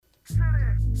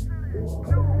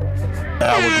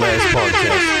Hourglass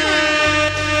Podcast.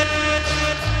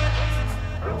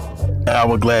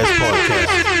 Hourglass Podcast.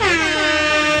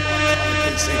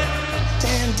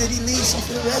 Damn, did he leave some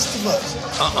for the rest of us?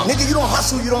 Nigga, you don't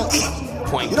hustle, you don't eat.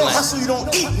 You don't hustle, you don't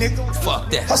eat, nigga. Fuck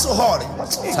that. Hustle harder.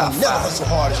 You never hustle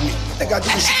hard as me. Think I do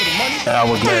this shit for the money?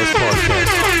 Hourglass Podcast.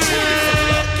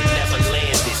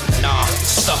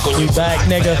 Stuck on We back,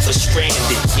 nigga.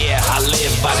 Yeah, I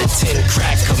live by the 10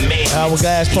 crack commandments.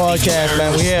 Hourglass Podcast,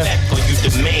 man. We here. Or you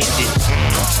demand it.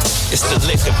 It's the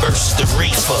liquor versus the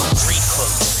reefer.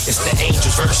 It's the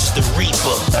angels versus the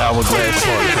reaper. Hourglass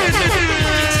Podcast.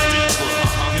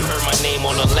 You heard my name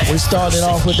on the last. We started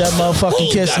off with that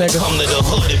motherfucking Kiss, Gotta nigga. come to the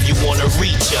hood if you wanna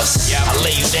reach us. I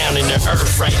lay you down in the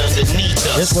earth right underneath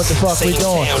us. This what the fuck we Same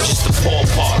doing. town, just the poor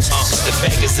parts. The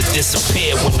beggars will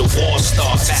disappear when the war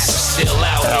starts. Still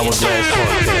out here. Hourglass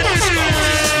Podcast.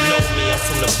 You know me, I'm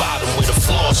from the bottom where the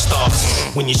floor starts.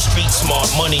 When you're street smart,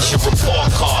 money's your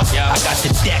report card. I got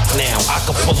the deck now. I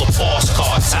can pull a boss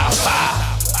card. Top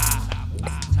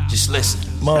 5. Just listen.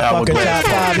 Motherfucking Hourglass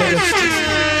top 5, Podcast.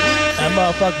 nigga. That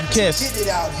motherfucking Kiss. Get it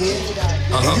out here.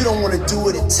 And you don't want to do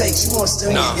what it takes. You want to stay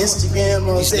on your Instagram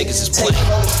or These niggas is take playing.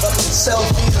 motherfucking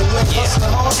selfies and look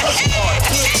hustling hard. Hustle hard,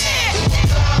 bitch.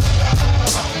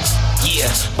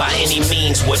 Yeah, by any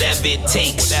means, whatever it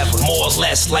takes. More or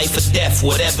less, life or death,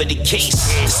 whatever the case.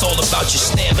 It's all about your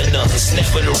stamina, it's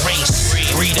never the race.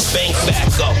 Read the bank back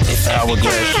up. If Hourglass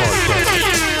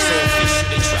Podcast. so official,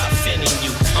 they try finning you.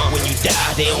 When you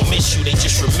die, they don't miss you, they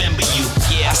just remember you.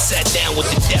 Yeah, I sat down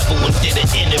with the devil and did an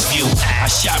interview.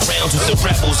 I shot rounds with the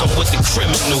rebels, I'm with the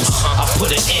criminals. I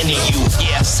put an end to you.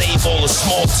 Yeah, I save all the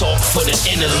small talk for the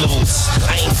interludes.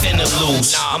 I ain't finna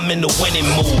lose. Nah, I'm in the winning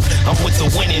mood. I'm with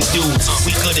the winning dudes.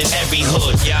 We good in every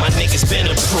hood. Yeah, my niggas been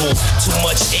approved. Too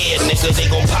much air, nigga, they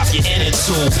gon' pop your inner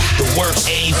tube. The work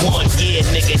A1, yeah,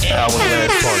 nigga.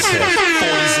 Hourglass Podcast.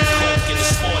 40s and coke in the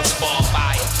sports bar.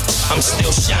 I'm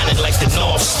still shining like the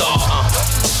North Star.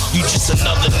 You just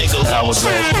another nigga lost.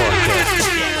 Hourglass Podcast.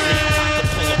 Now I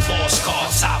can pull a boss car,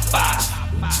 top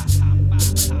 5.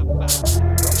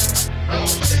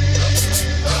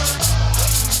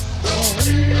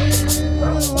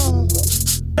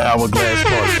 Hourglass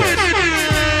Podcast.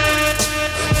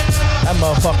 That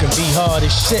motherfucking be hard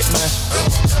as shit, man.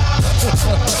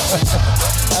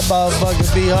 That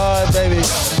motherfucking be hard, baby.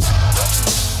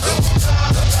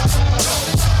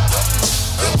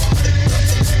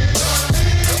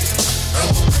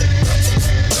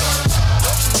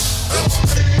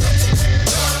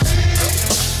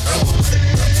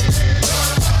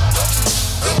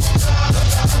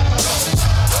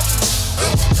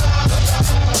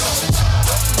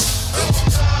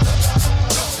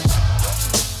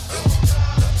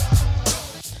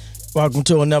 Welcome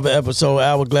to another episode of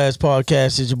Hourglass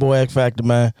Podcast. It's your boy X Factor,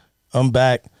 man. I'm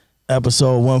back.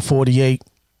 Episode 148.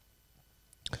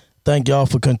 Thank y'all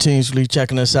for continuously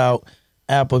checking us out.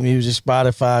 Apple Music,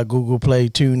 Spotify, Google Play,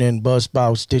 TuneIn,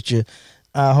 Buzzsprout, Stitcher,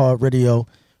 iHeartRadio.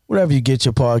 Wherever you get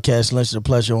your podcast, listen to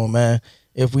Pleasure on, man.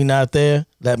 If we not there,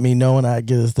 let me know and I'll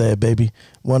get us there, baby.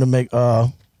 Want to make,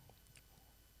 want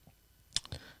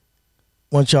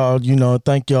y'all,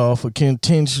 thank y'all for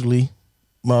continuously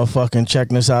motherfucking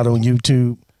checking us out on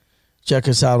YouTube. Check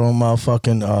us out on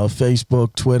motherfucking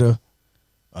Facebook, Twitter,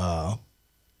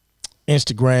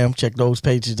 Instagram. Check those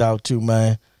pages out too,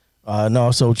 man. And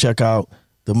also check out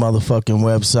the motherfucking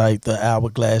website,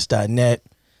 thehourglass.net.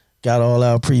 Got all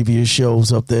our previous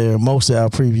shows up there. Most of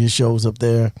our previous shows up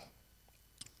there.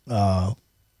 Got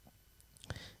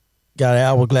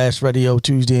Hourglass Radio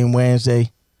Tuesday and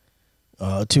Wednesday.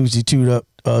 Tuesday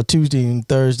and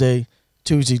Thursday.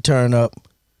 Tuesday Turn Up.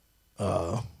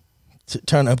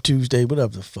 Turn Up Tuesday.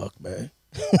 Whatever the fuck, man.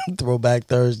 Throwback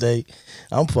Thursday.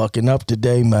 I'm fucking up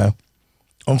today, man.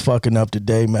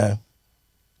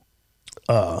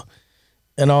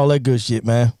 And all that good shit,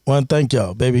 man. Want to thank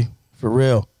y'all, baby. For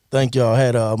real. Thank y'all.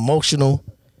 Had an emotional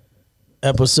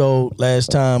episode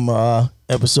last time.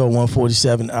 Episode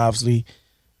 147, obviously.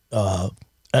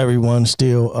 Everyone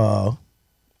still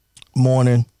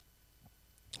mourning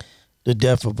the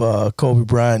death of Kobe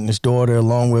Bryant and his daughter,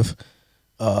 along with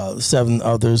 7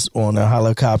 others on a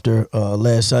helicopter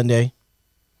last Sunday.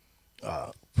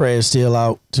 Prayers still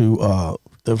out to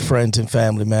the friends and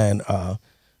family, man.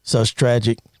 Such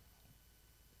tragic.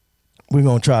 We're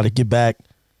going to try to get back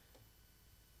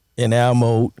in our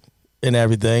mode and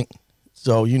everything.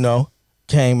 So,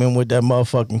 came in with that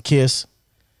motherfucking Kiss.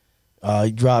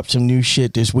 He dropped some new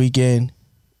shit this weekend.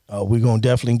 We're going to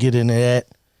definitely get into that.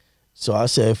 So I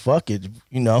said, fuck it,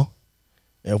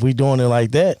 if we doing it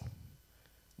like that,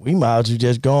 we might as well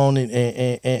just go on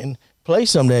and play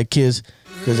some of that Kiss.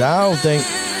 Because I don't think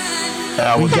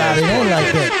we got it in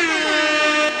like that.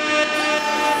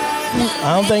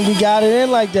 I don't think we got it in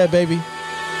like that, baby.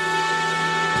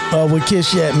 With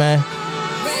Kiss yet, man.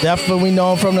 Definitely we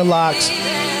know him from the Locks.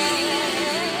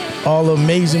 All the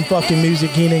amazing fucking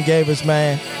music he done gave us,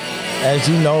 man. As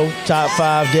you know, top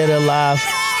 5 Dead or Alive.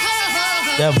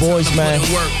 That voice, man.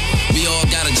 We all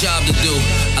got a job to do.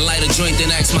 I light a joint, then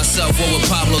ask myself, what would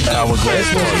Pablo do? This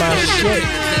was my shit.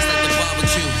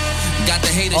 Got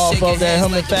the haters off of that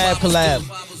Hum and Fab collab.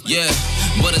 Yeah,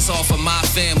 but it's all for my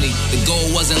family. The goal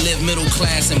wasn't live middle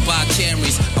class and buy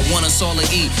Camrys. I want us all to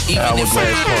eat, even if I'm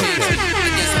not pantry. I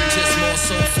guess I'm just more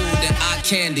soul food than eye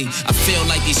candy. I feel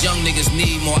like these young niggas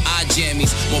need more eye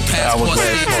jammies, more passport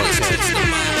stamps, trips to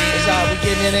my hand. That's how we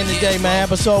getting it in today, man.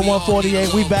 Episode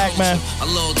 148, we back, man. A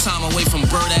little time away from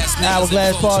bird ass niggas.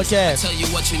 Hourglass Podcast. Tell you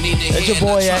what you need to hear. That's your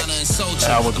boy X.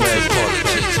 Hourglass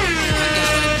Podcast.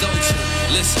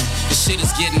 Listen, the shit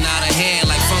is getting out of hand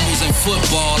like fumbles in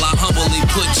football. I humbly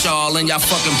put y'all in y'all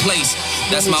fucking place.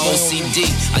 That's my OCD.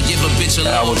 I give a bitch a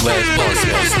little break, but it's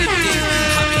mostly D.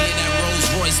 I be in that Rolls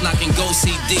Royce knocking Go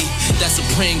CD. That's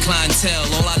supreme clientele.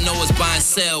 All I know is buy and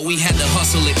sell. We had to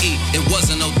hustle to eat. It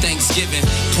wasn't no Thanksgiving.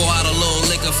 Pour out a little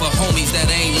liquor for homies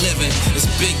that ain't living. It's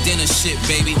big dinner shit,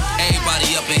 baby.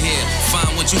 Everybody up in here.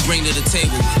 Find what you bring to the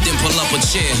table. Then pull up a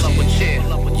chair.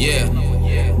 Yeah.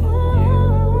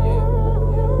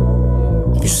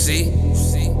 You see?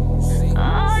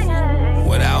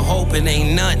 Without hoping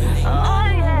ain't nothing.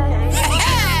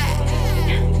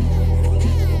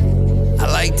 I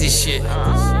like this shit.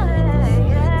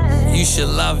 You should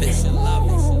love it.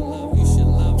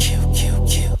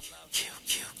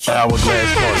 Hourglass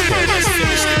Podcast. Let's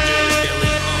finish the game, Billy.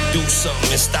 Do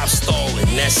something and stop stalling.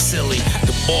 That's silly.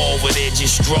 The ball where they're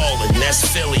just drawing. That's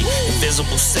Philly.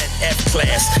 Invisible set F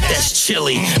class. That's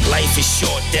chilly. Life is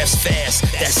short. That's fast.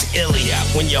 That's illy.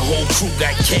 When your whole crew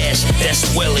got cash. That's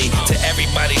Willie. To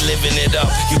everybody living it up,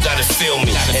 you gotta feel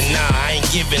me. And nah, I ain't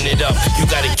giving it up. You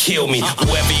gotta kill me.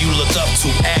 Whoever you look up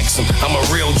to, ask him. I'm a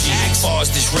real G. As far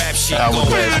as this rap shit goes,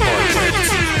 before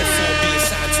being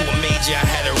signed to a major, I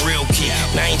had a real key.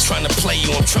 Now I ain't trying to play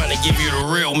you, I'm trying to give you the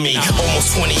real me.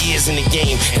 Almost 20 years in the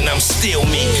game, and I'm still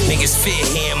me. Niggas fear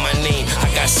hearing my name. I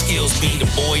got skills, be the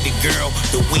boy, the girl,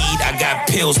 the weed. I got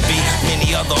pills, be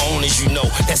many other owners, you know.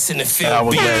 That's in the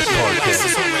field, be.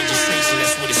 License on registration,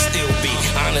 that's what it still be.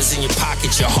 Honors in your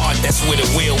pocket, your heart, that's what it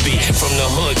will be. From the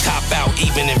hood, cop out,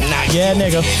 even if not. Yeah,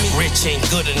 nigga. Rich ain't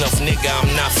good enough, nigga.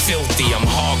 I'm not filthy. I'm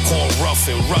hardcore, rough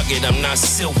and rugged. I'm not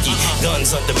silky.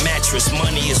 Guns under mattress,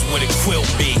 money is what it quilt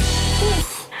be.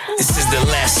 This is the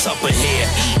last supper here.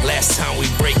 Last time we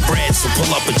break bread, so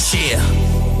pull up a chair.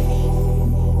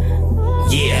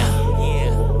 Yeah.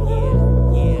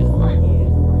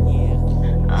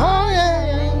 Oh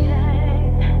yeah.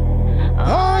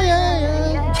 Oh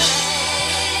yeah.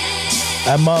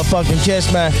 That motherfucking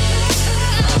Kiss, man.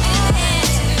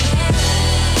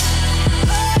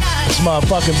 This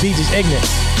motherfucking beat is ignorant.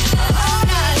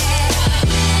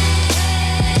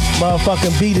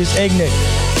 Motherfucking beat is ignorant.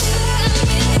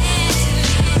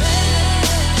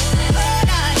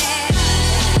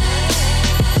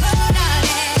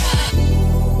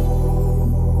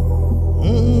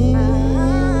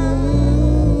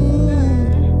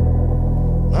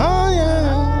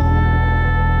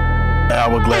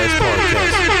 Hourglass Podcast.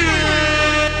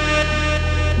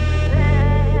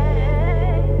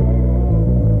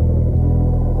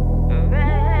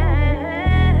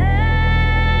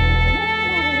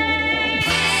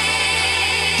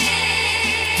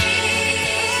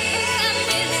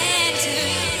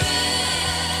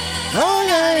 Oh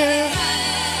yeah.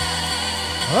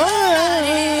 Oh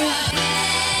yeah.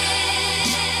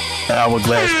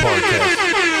 Hourglass Podcast.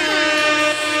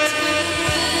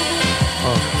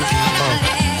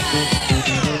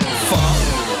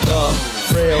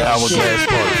 Real Hourglass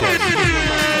Podcast.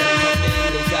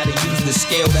 They gotta use the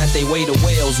scale that they weigh the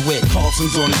whales with.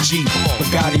 Carlton's on the Jeep,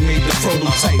 Bugatti made the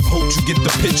prototype. Hope you get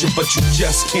the picture, but you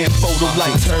just can't photo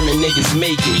light. Determined niggas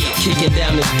make it. Kicking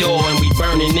down the door and we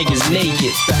burning niggas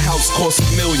naked. The house costs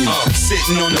 $1 million.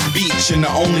 Sitting on the beach, and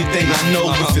the only thing I know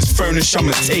if it's furnished,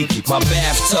 I'ma take it. My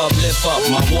bathtub lift up,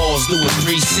 my walls do a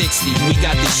 360. We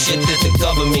got the shit that the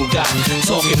government got.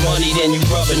 Talking money, then you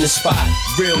rubbing the spot.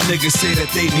 Real niggas say that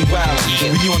they be wild.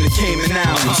 We on the Cayman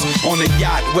Islands, on a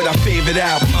yacht with our favorite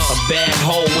albums. A bad bad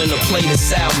hoe and a plate of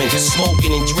salmon.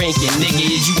 Smoking and drinking, nigga,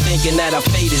 is you thinking that our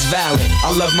fate is valid? I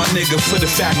love my nigga for the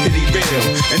fact that he real,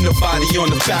 and nobody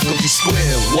on the faculty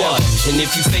square. What? And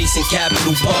if you facing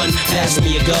capital pun, pass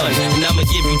me a gun, and I'ma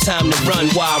give you time to run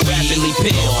while I rapidly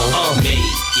peel. Make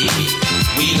it,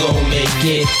 we gon' make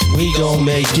it, we gon'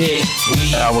 make it,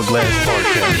 we Hourglass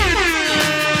Podcast.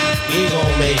 We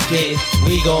gon' make it,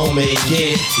 we gon' make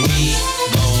it, we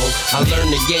gon'. I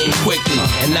learned the game quickly,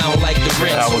 and I don't like the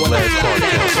rent. So when I fly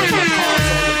down, bring my cars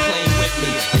on the plane with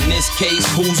me. In this case,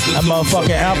 who's the That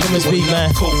motherfucking Alchemist beat,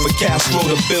 man. Code for Castro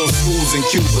to build schools in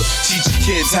Cuba. Teach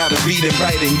kids how to read and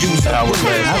write and use the Hourglass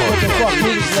That's what the Podcast. fuck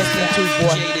we was listening to,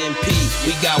 boy. JDMP,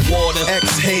 we got water.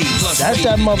 X-Haze. Plus That's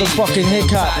that motherfucking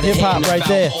hip-hop right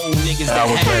there.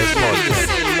 Hourglass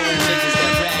Podcast.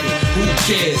 Who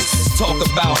cares? Talk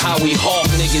about how we hawk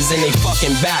niggas in they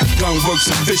fucking back. Gunworks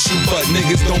official, but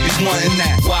niggas don't be wanting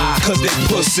that. Why? Cause they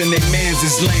puss and they mans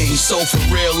is lame. We so for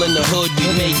real in the hood, we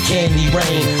make candy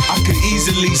rain. I could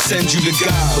easily send you to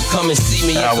God. But come and see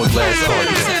me at the Hourglass Plaza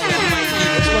Podcast. Hotel. I might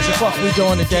give you What the fuck we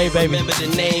doing today, baby? Remember the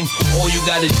name, all you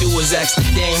gotta do is ask the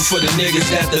dame. For the niggas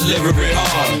that deliver it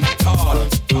hard.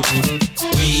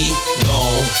 We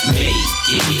gon' make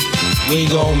it. We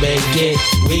gon' make it.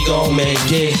 We gon'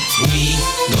 make it. We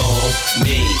gon'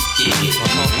 make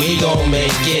it. We gon'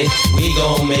 make it. We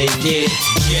gon' make it.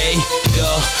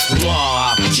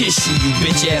 I'll kiss you, you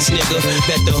bitch ass nigga.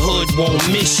 Bet the hood won't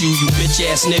miss you, you bitch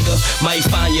ass nigga. Might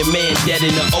find your man dead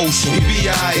in the ocean. We be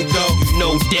alright though. You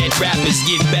know dead rappers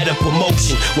get better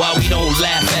promotion. Why we don't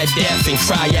laugh at death and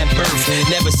cry at birth?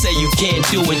 Never say you can't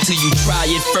do it till you try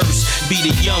it first. Be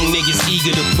the young niggas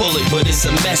eager to pull it, but it's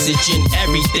a message in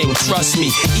everything. Trust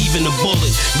me, even a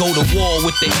bullet. Go to war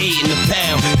with the 8 and the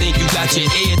pound. Think you got your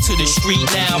ear to the street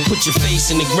now? Put your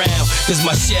face in the ground, cause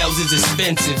my shells is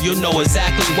expensive. You'll know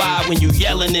exactly why when you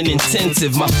yelling and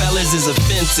intensive. My fellas is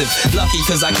offensive. Lucky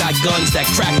cause I got guns that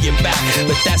crack your back,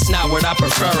 but that's not what I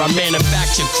prefer. I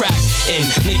manufacture crack, and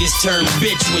niggas turn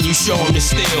bitch when you show them the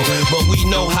steel. But we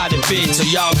know how to bid, so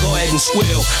y'all go ahead and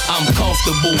squill. I'm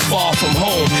comfortable far from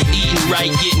home, eating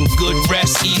right, getting good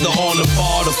rest, either on the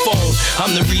bar or the phone.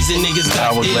 I'm the reason niggas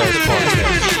got deals Hourglass the past 2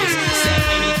 Podcast. years. Said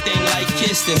anything like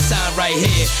kiss, then sign right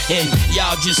here. And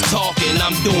y'all just talking,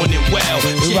 I'm doing it well.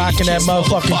 We rocking that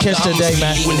motherfucking Kiss today,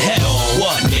 man. You in hell.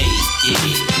 What? Make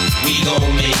it. We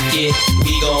gon' make it.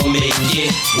 We gon' make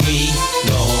it. We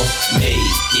gon' make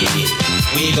it.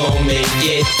 We gon' make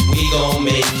it. We gon'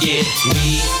 make it.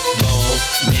 We gon'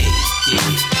 make it.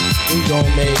 We gon'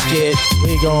 make it.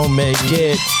 We gon' make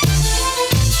it.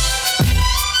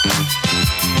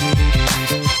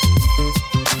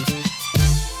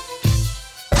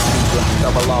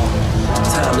 Double on.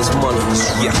 Time is money.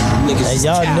 Yeah. Niggas Hey, is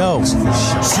y'all cowards. know.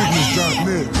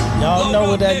 Y'all know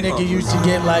what that nigga used to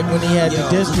get like when he had to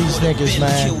diss these niggas,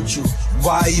 man. Killed you.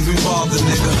 Why even bother,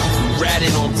 nigga?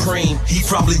 Ratted on cream. He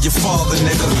probably your father,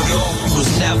 nigga. You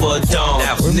was never a dumb.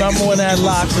 Remember when that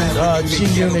Locks and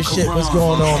G-Unit shit was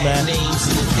going on, man?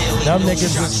 Them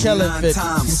niggas was killing 50.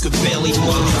 You could barely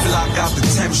move. Block out the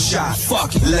 10th shot.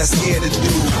 Fuck it. Let's hear the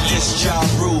dude. It's Ja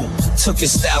Rule. Took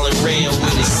his style and ran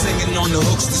with it. Singing on the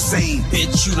hooks the same.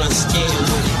 Bitch, you done scared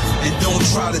with it. And don't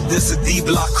try to diss a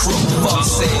D-block crook. Fuck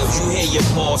sales, you hear your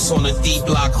boss on a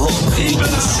D-block hook. We do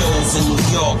shows in New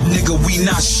York. Nigga, we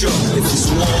not shook. If it's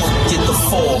war, get the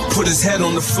fall. Put his head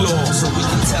on the floor. So we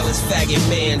can tell his faggot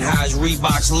man how his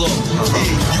Reeboks look. Hey,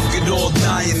 you could all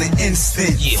die in an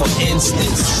instant. Yeah. For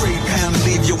instance, Straight pound to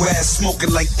leave your ass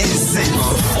smoking like incense.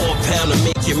 4 pound to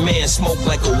make your man smoke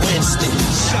like a Winston.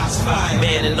 Shots fired.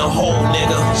 Man in the hole,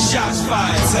 nigga. Shots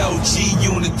fired. Tell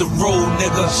G-Unit the road,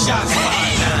 nigga. Shots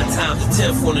fired. 9 times the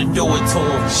 10th wanna do it to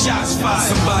him. Shots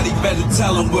fired. Somebody better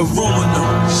tell him we're ruining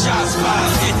them. Shots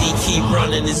fired. If he keep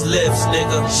running his lips,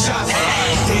 nigga. Shots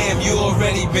fired. Damn, you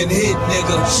already been hit,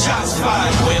 nigga. Shots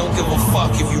fired. We don't give a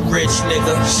fuck if you rich,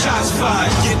 nigga. Shots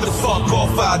fired. Get the fuck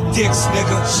off our dicks,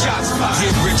 nigga. Shots fired.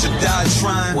 Get rich or die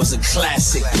trying. Was a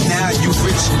classic. Now you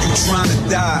rich and you trying to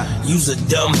die. You's a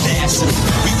dumb bastard.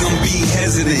 We gon' be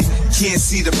hesitant. Can't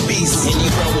see the beast. And he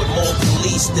run with more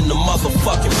police than the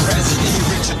motherfucking You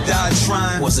president. rich or die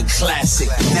trying. Was a classic.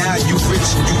 Now you rich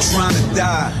and you trying to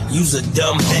die. You's a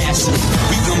dumb bastard.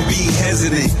 We gon' be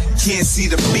hesitant. can't see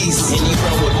the beast. And he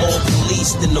run with more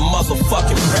police than the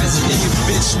motherfucking president. Your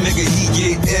bitch nigga, he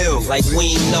get ill. Like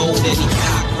we ain't know that he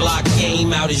cock block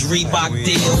game out his Reebok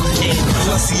deal. And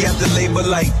plus he at the label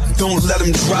like, don't let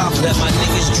him drop. Let my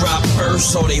niggas drop first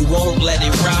so they won't let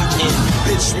it rock. And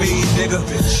Bitch made nigga,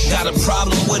 got a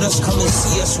problem with us, come and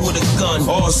see us with a gun.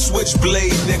 or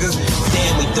switchblade nigga.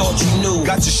 Damn, we thought you knew.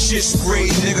 Got your shit sprayed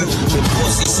nigga. Been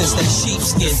pussy since that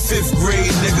sheepskin. 5th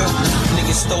grade nigga.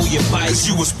 Niggas stole your bike, Cause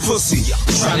you was pussy.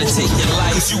 trying to take your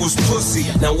life. Cause you was pussy.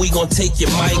 Now we gon' take your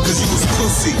mic, Cause you was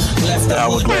pussy. left the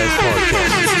hood. Hourglass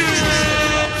Podcast.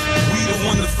 We the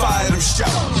one to fire them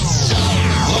shots.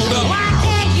 Hold up.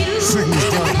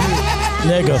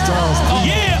 Nigga.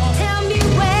 Yeah.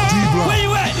 Where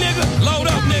you at, nigga? Load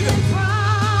up, nigga.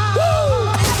 Woo.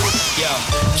 Yo,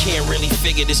 can't really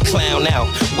figure this clown out.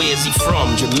 Where's he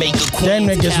from? Jamaica, Queens, Them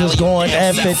niggas was going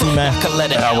at 50, man.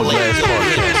 Hourglass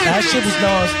Podcast. That shit was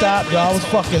non-stop, yo. I was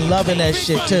fucking loving that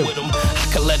shit, too.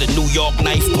 I could let a New York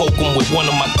knife poke him with one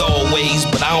of my throwaways,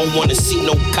 but I don't wanna see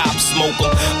no cops smoke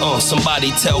him.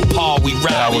 Somebody tell Paul we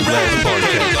ride. Hourglass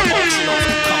Podcast. The auction off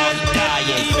the car, he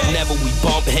dying. Never we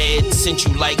bump heads. Since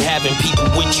you like having people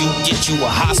with you, get you a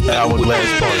hospital. Hourglass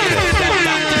with Podcast. Without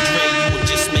Dr. Dre, you would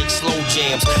just make slow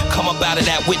jams. Come up out of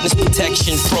that witness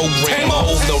protection program.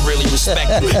 Hoes don't really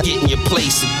respect you. Get in your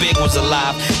place. If Big was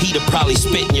alive, he'd have probably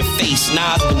spit in your face.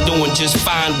 Nas been doing just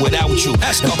fine without you.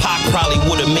 And Pac probably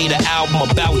would have made an album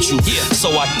about you. So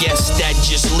I guess that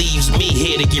just leaves me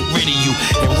here to get rid of you.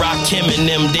 And Rakim and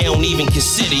them, they don't even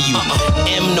consider you.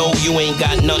 M know you ain't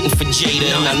got nothing for Jada.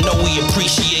 And I know he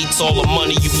appreciates all the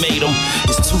money you made him.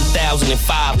 It's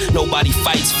 2005, nobody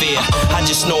fights fair. I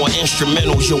just know an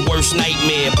instrumental's your worst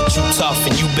nightmare. But you tough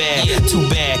and you bad, too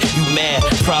bad, you mad.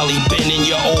 Probably been in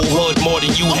your old hood more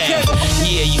than you have.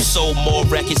 Yeah, you sold more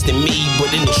records than me,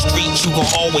 but in the streets you gon'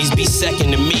 always be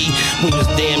second to me. We was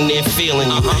damn near feeling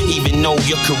you, even though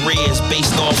your career is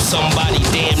based off somebody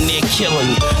damn near killing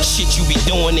you. Shit you be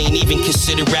doing ain't even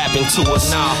considered rapping to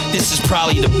us. This is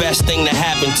probably the best thing that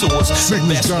happened to us. The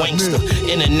best wankster,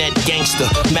 internet gangster,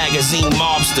 magazine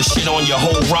mobster, shit on your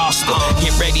whole roster.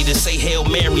 Get ready to say Hail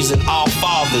Marys and All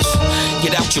Fathers.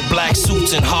 Get out your black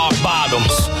suits and hard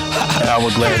bottoms.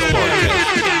 Hourglass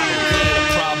Podcast. Ain't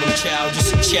a problem, child,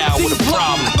 just a child with a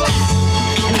problem.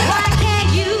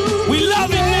 We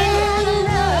love it, nigga.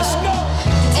 Let's go.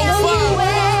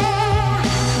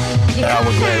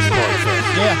 Hourglass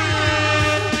Podcast. Yeah.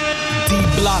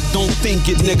 D-Block, don't think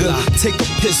it, nigga. Take a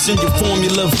piss in your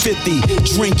Formula 50.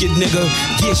 Drink it, nigga.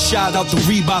 Get shot out the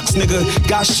Reeboks, nigga.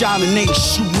 Got shot and ain't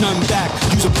shoot nothing back.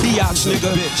 Use a biatch,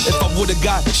 nigga. If I would've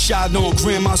got shot on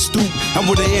Grandma Stoop, I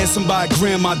would've had somebody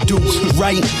Grandma Duke.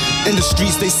 Right? In the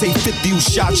streets, they say 50 who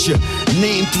shot you.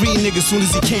 Name 3 niggas soon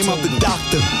as he came out the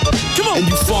doctor. Come on. And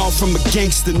you fall from a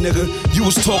gangster, nigga. You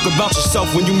was talking about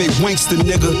yourself when you made wankster,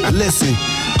 nigga. Listen.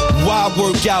 Why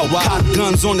work out? Cop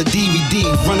guns on the DVD.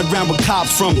 Run around with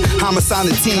cops from Homicide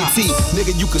and TNT.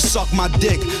 Nigga, you could suck my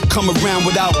dick. Come around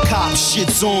without cops.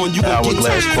 Shit's on. You gon' get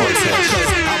Hourglass touched. Podcast.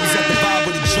 Cause I was at the vibe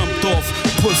when he jumped off.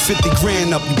 Put 50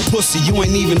 grand up, you pussy, you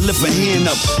ain't even lift a hand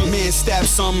up. Man stabbed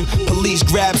something, police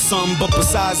grabbed something, but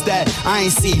besides that, I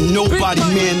ain't see nobody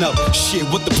man up. Shit,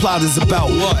 what the plot is about?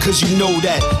 Cause you know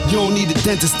that you don't need a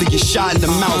dentist to get shot in the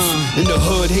mouth. In the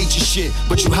hood, hate your shit,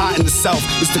 but you hot in the south.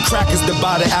 It's the crackers that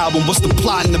buy the album, what's the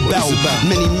plot in the belt?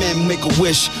 Many men make a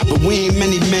wish, but we ain't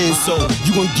many men, so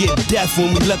you gon' get death when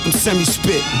we let them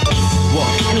semi-spit. What?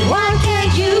 And why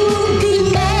can't you be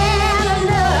man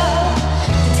enough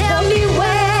to tell me where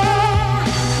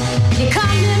you're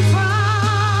coming from?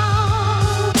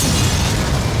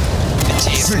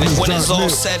 When it's all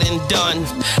said and done,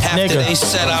 after Nigga. they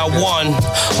said I won,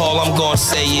 all I'm gonna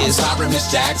say is Sorry,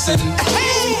 Miss Jackson.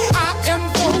 Hey, I am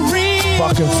for real.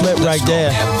 Fucking flip right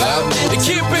there.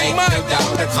 Keep in mind.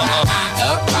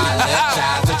 I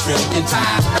apologize a trillion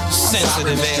times.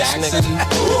 sensitive Miss ass Jackson. nigga.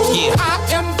 Yeah. I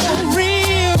am for real.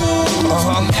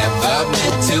 Never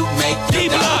meant to make you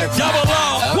D-Block, double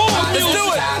R. Woo, let's do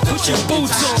it. Put your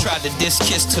boots on. on. Tried to diss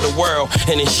Kiss to the world,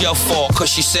 and it's your fault, cause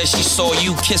she said she saw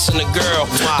you kissing a girl.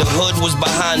 The hood was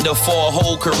behind her for a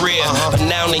whole career, but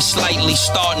now they slightly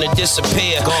starting to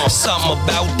disappear. Something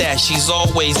about that, she's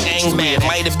always angry. It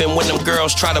might have been when them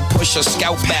girls try to push her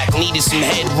scalp back, needed some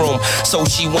headroom. So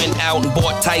she went out and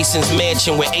bought Tyson's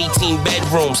mansion with 18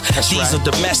 bedrooms. These are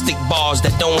domestic bars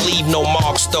that don't leave no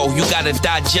marks though. You gotta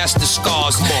digest the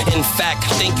scars. In fact,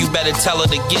 I think you better tell her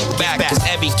to get back, cause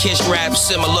every Kiss rap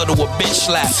similar to a bitch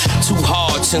slap. Too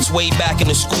hard since way back in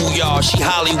the schoolyard. She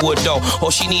Hollywood though,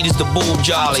 all she need is the boob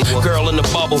job. Girl in the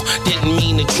bubble, didn't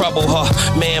mean to trouble her.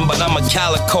 Man, but I'm a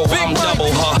calico, I'm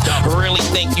double her. Really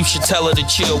think you should tell her to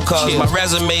chill, cause my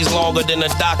resume's longer than a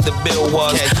Dr. Bill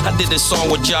was. I did this song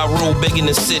with Ja Rule, big in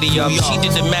the city of. She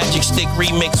did the Magic Stick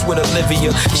remix with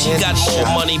Olivia. She got more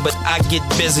money, but I get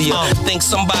busier. Think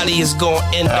somebody is gonna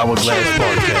end up Hourglass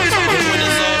Podcast. And when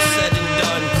it's all said and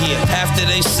done, after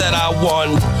they said I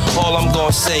won, all I'm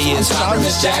gonna say is sorry,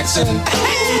 Miss Jackson.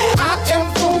 I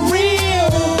am for real.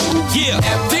 Yeah,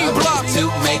 D-Block to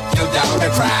make your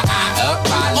daughter cry. I up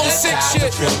my left eye a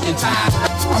trillion times.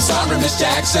 I'm sorry, Miss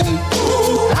Jackson.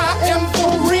 I am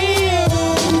for real.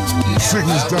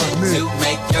 Never to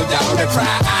make your daughter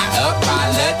cry. I up my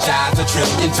left eye a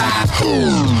trillion times.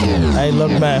 Hey,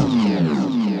 look, man.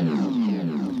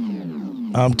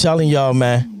 I'm telling y'all,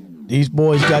 man. These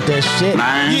boys got that shit.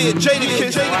 Yeah,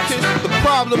 Jadakiss, the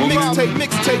problem,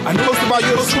 mixtape. I know about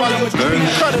your trial,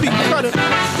 cut it.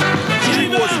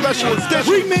 G-War special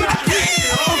edition.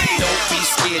 Don't be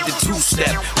scared to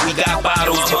two-step. We got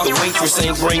bottles, but the waitress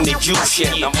ain't bring the juice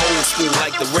yet. I'm old school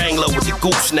like the Wrangler with the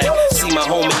gooseneck. See my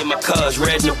homie and my cuz,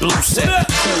 red and the blue set.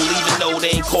 Cool, even though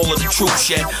they ain't call it the truth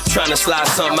yet. Trying to slide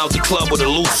something out the club with a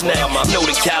loose neck. Know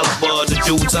the caliber of the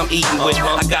dudes I'm eating with.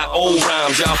 I got old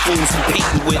rhymes, y'all fools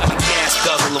competing with. The gas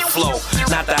guzzler flow,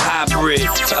 not the hybrid.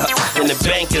 And the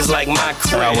bank is like my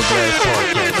crib. Hourglass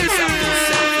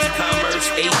Podcast. Commerce,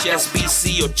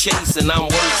 HSBC or Chase, and I'm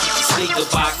working the sneaker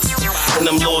box. And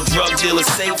them little drug dealer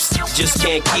safes, just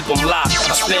can't keep them locked.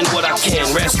 I spend what I can,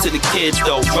 rest to the kids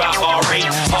though. Drop R8,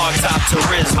 hard top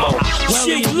Turismo.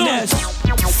 Shit loose,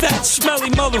 fat smelly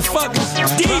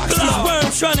motherfuckers. Deep blood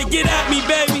worms trying to get at me,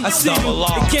 baby. I see you,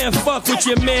 they can't fuck with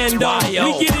your man though.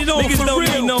 We get it on niggas for don't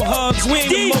real. Need no hugs, we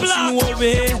ain't emotional over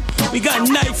here. We got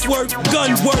knife work,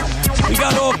 gun work, we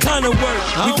got all kind of work.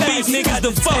 We beat niggas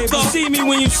the fuck up. See me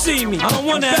when you see me. I don't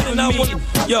want that in me.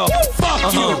 Yo,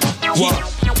 fuck you. Yeah.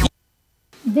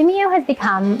 Vimeo has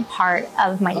become part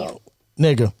of my new.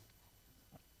 Nigga.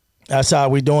 That's how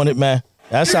we doing it, man.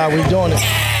 That's how we doing it.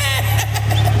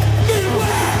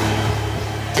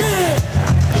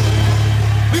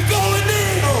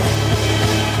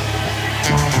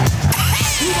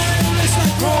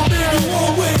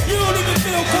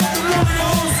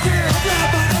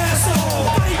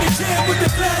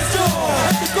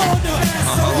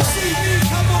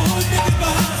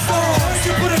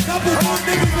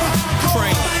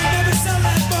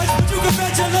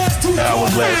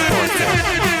 Hourglass Podcast.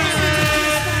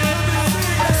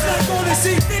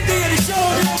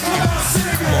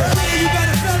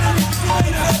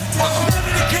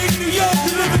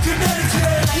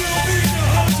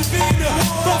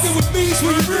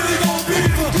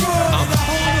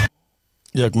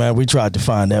 Look, man, we tried to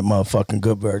find that motherfucking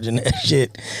good virgin.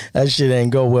 That shit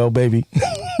ain't go well, baby.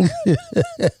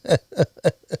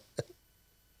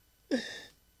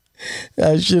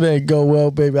 That shit ain't go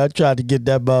well, baby. I tried to get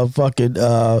that motherfucking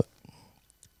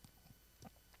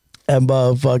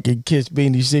Kiss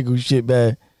Beanie single shit,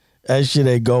 man. That shit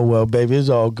ain't go well, baby. It's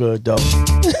all good though.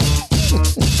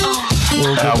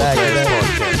 We'll get back to that.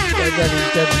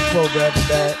 Program for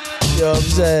that. You know what I'm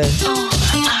saying?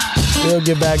 We'll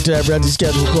get back to that ready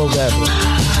scheduled program.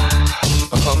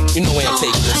 You know where I'm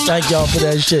taking this. Thank y'all for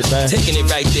that shit, man. Taking it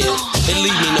right there. They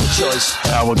leave me no choice.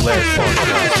 Hourglass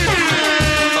Podcast.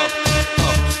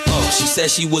 She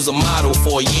said she was a model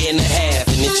for a year and a half,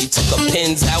 and then she took her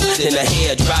pins out, then her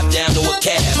hair dropped down to a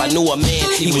calf. I knew a man,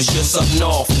 he was just up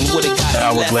north, and would've got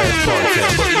her left. But he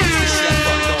was the chef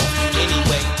up north.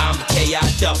 Anyway, I'm K.I.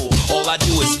 double. All I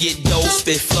do is get dough,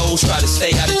 spit flows, try to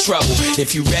stay out of trouble.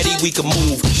 If you ready, we can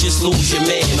move. Just lose your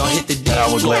man or hit the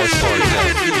dance floor.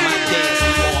 You might dance,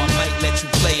 or I might let you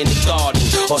play in the garden,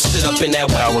 or sit up in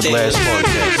that white Hourglass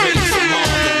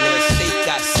Podcast.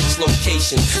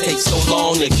 Location. Takes so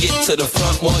long to get to the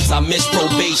front once I miss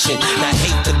probation. And I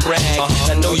hate to brag.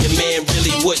 I know your man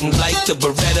really wouldn't like the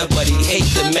Beretta, but he hate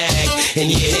the mag.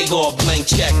 And yeah, here go a blank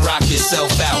check, rock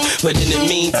yourself out. But in the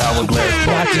meantime,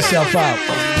 rock yourself out.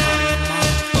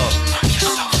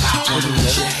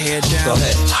 Let your hair down. Go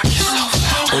ahead. Lock yourself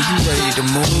out. Are you ready to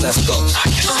move? Let's go. Lock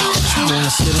yourself out. You wanna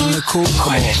sit in the cool?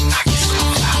 Come on. Knock yourself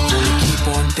out. Wanna keep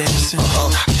on dancing?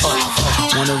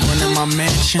 Wanna run in my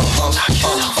mansion?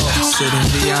 Sit in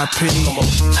VIP?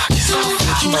 Knock yourself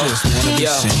out. You just wanna be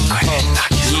seen.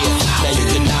 Now you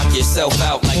can knock yourself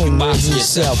out like you boxing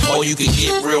yourself. Or you can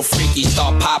get real freaky,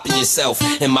 start popping yourself.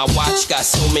 And my watch got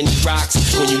so many rocks.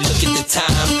 When you look at the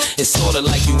time, it's sorta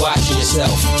like you watching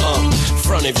yourself.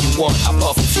 Front if you want, I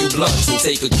puff a few blunts and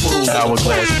take a cruise.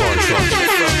 Hourglass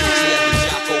Podcast.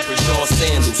 Crenshaw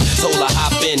sandals. Told her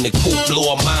hop in, the coupe blew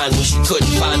her mind when she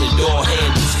couldn't find the door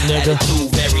handles. Attitude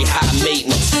very high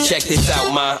maintenance. Check this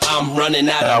out, ma, I'm running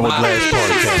out of my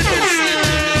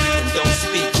don't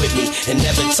speak with me and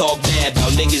never talk bad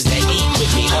about niggas that eat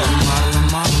with me.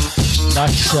 Knock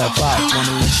yourself out.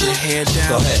 Wanna let your hair down?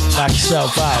 Go ahead. Knock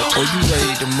yourself out. Are you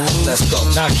ready to move? Let's go.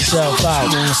 Knock yourself out.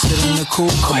 Wanna sit in the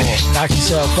coupe? Come on. Knock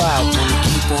yourself out. Wanna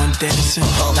keep on dancing?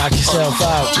 Knock yourself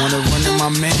out. Wanna run in my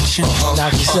mansion?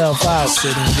 Knock yourself out.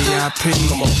 Sit in VIP.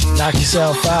 Knock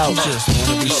yourself out. Just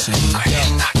wanna be seen.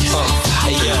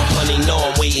 Hey yo, honey, know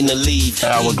I'm waiting to leave.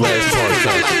 Hourglass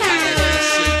Podcast.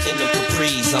 In the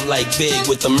Capris, I'm like big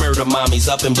with the murder mommies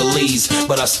up in Belize,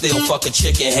 but I still fuck a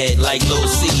chicken head like Lil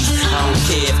C's. I don't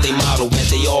care if they model, bet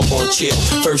they all gon' chill.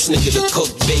 First nigga to cook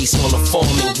bass on the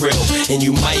Foreman grill, and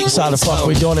you might. That's how the fuck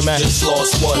we doing it, man. Just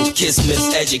lost one. Kiss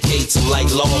miseducates him like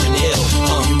Lauryn Hill.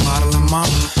 You modeling, mama?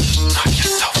 Knock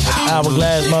yourself out.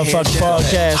 Hourglass motherfucking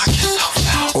podcast.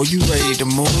 Are you ready to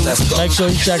move? Let's go. Make sure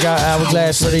you check out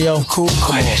Hourglass Radio. Cool,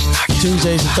 come on.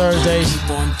 Tuesdays and Thursdays.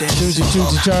 Tuesday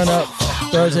turn up.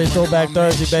 Thursday throwback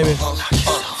Thursday, baby.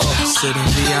 Sit in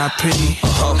VIP.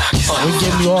 We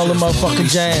giving you all the motherfucking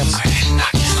jams.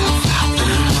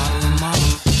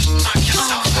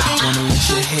 Wanna let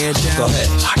your hair down? Go ahead.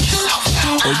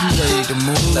 Are you ready to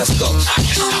move? Let's go.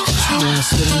 You wanna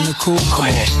sit in the coupe? Come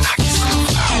on.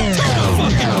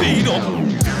 Fucking beat up.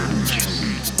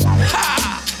 Ha!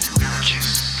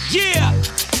 Yeah,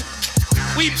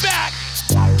 we back.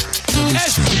 SG,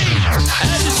 as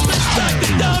it's respect the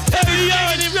Dom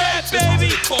Perignon and rap,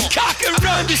 baby. Cock and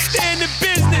run to stand the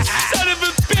business. Son of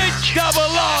a bitch, double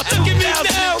R. Look at me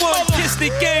now, one kiss the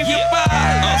game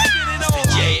goodbye.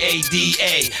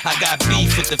 J-A-D-A. I got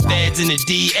beef with the feds and the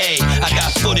DA. I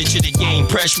got footage of the game,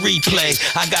 press replay.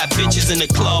 I got bitches in the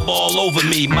club all over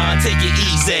me. Mine, take it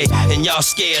easy. And y'all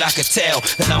scared, I could tell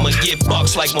that I'ma get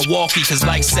bucks like Milwaukee. Cause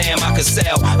like Sam, I could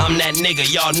sell. I'm that nigga,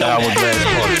 y'all know that.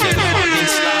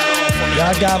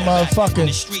 Y'all got motherfucking. In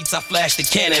the streets, I flash the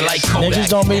cannon like Kodak. Niggas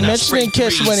don't be mentioning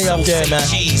Kiss Winnie up there, man.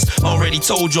 Already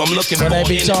told you I'm looking for when they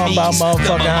be talking about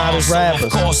motherfucking hottest rappers.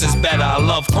 Of course it's better. I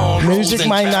love corn. Music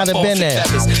might not have been there.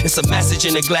 It's a message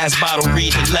in a glass bottle,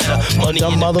 read the letter. Money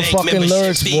in the motherfucking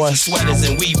lyrics, boy. Sweaters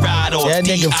and we ride off. That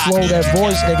nigga flow, that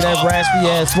voice, nigga, that raspy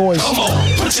ass voice. Come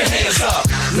on, put your hands up.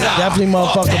 Nah, definitely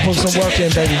motherfucker put some work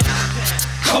in, baby.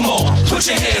 Come on, put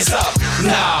your hands up.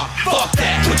 Nah, fuck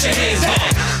that. Put your hands down.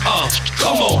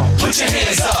 Come on, put your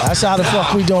hands up. That's how the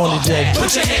fuck we doing today.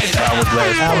 Put your hands down.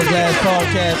 Hourglass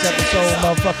Podcast, episode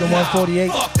motherfucking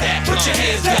 148. Fuck that. Put your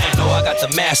hands down. No, I got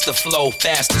the master flow,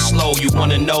 fast and slow. You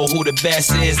wanna know who the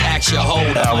best is? Ask your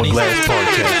holder. Hourglass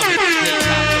Podcast.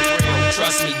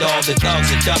 Trust me, dog, the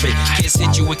thugs are dubbing. Kids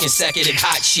hit you with consecutive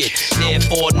hot shit.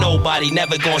 Therefore, nobody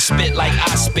never gonna spit like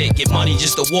I spit. Get money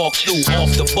just to walk through off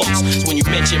the books. So when you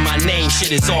mention my name,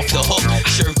 shit is off the hook.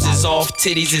 Shirts is off,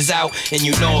 titties is out. And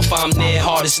you know if I'm there,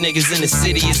 hardest niggas in the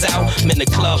city is out. I'm in the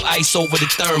club, ice over the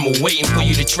thermal. Waiting for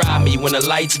you to try me. When the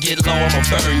lights get low, I'ma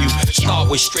burn you. Start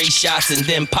with straight shots and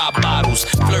then pop bottles.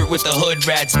 Flirt with the hood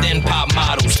rats, then pop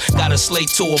models. Got a slate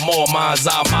two or more, mine's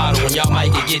our model. And y'all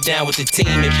might get down with the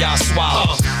team if y'all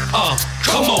swallow.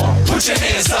 Come on, put your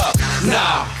hands up.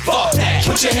 Nah, fuck that.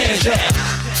 Put your hands down.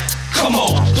 Come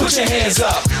on, put your hands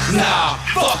up. Nah,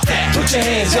 fuck that. Put your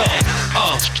hands up.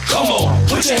 Come on,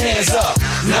 put your hands up.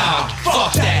 Nah,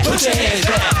 fuck that. Put your hands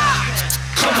down.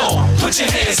 Come on, put your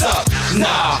hands up.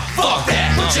 Nah, fuck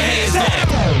that. Put your hands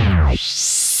down.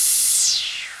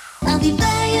 I'll be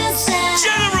by your side.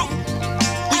 General,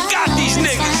 we got these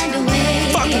niggas.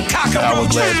 Fucking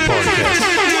cockroaches. Hourglass Podcast.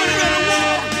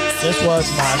 This was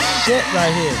my shit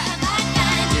right here.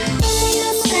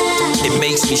 It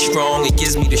makes me strong, it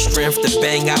gives me the strength to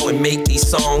bang out and make these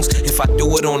songs. If I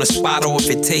do it on the spot or if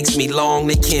it takes me long,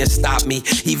 they can't stop me.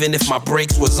 Even if my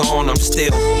brakes was on, I'm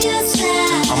still.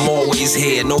 I'm always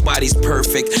here, nobody's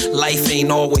perfect. Life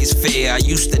ain't always fair. I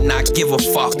used to not give a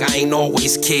fuck, I ain't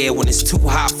always care. When it's too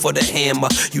hot for the hammer,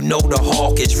 you know the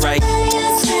hawk is right.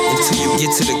 Until you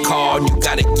get to the car, and you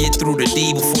gotta get through the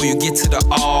D before you get to the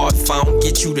R. If I don't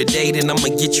get you today, then I'ma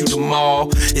get you tomorrow.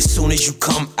 As soon as you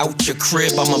come out your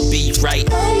crib, I'ma be right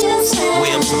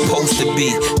where I'm supposed to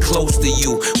be, close to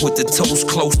you, with the toes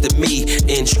close to me.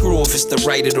 And screw if it's the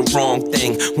right or the wrong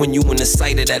thing. When you in the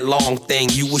sight of that long thing,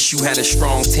 you wish you had a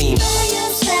strong team.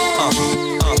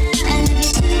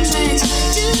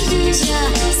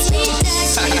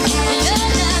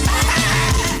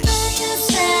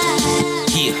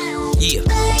 Yeah.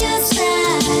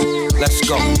 Let's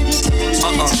go.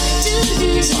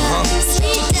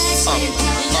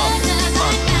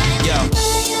 Yo.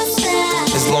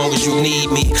 As long as you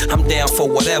need me, I'm down for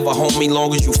whatever, homie,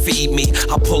 long as you feed me.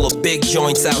 I pull a big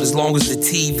joints out as long as the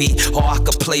TV. Or I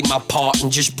could play my part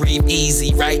and just breathe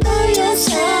easy, right?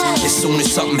 As soon as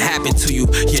something happened to you,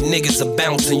 your niggas are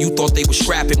bouncing. You thought they were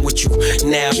scrapping with you.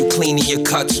 Now you cleaning your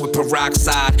cuts with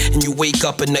peroxide, and you wake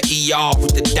up in the ER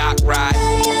with the doc ride.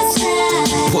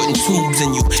 Putting tubes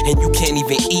in you, and you can't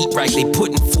even eat right. They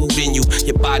putting food in you.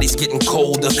 Your body's getting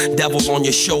colder. Devil on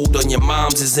your shoulder, and your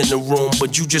mom's is in the room,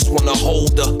 but you just wanna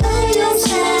hold her.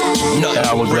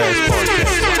 Hourglass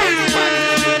Podcast.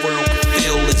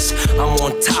 I'm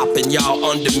on top and y'all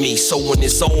under me. So when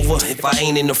it's over, if I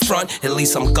ain't in the front, at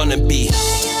least I'm gonna be.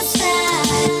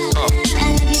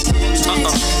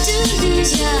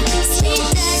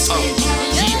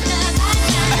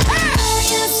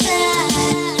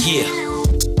 Yeah.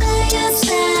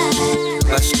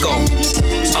 Let's go.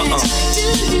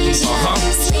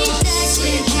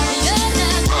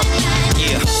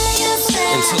 Yeah.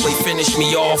 Until they finish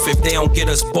me off. If they don't get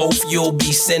us both, you'll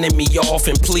be sending me off.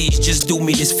 And please just do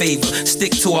me this favor,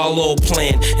 stick to our little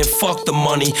plan and fuck the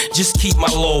money. Just keep my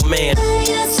little man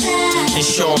and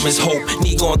show him his hope. And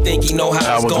he gon' think he know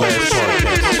how it's going. If you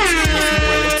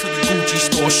bring him to the Gucci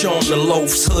store, show him the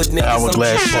loafs. Hood niggas,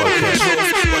 Hourglass Podcast.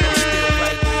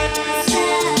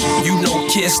 You know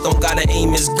Kiss don't gotta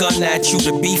aim his gun at you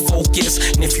to be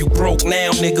focused. And if you broke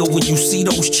now, nigga, when you see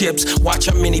those chips, watch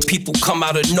how many people come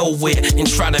out of nowhere and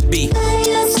try to be.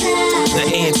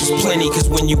 The answer's plenty, cause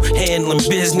when you handling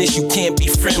business, you can't be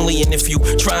friendly. And if you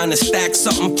trying to stack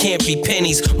something, can't be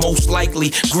pennies. Most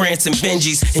likely Grants and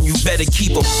Benjis, and you better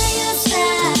keep them.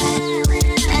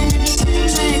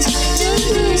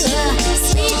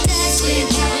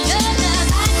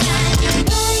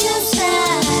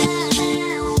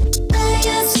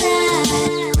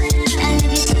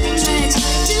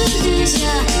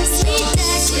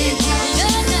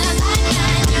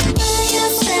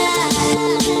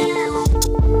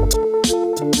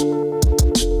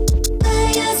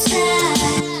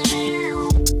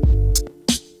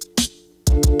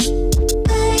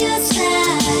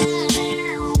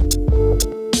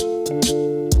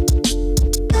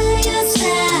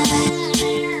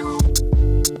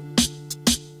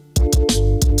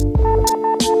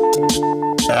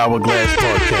 Hourglass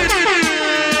Podcast.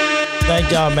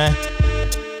 Thank y'all, man.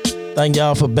 Thank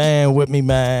y'all for bearing with me,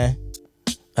 man.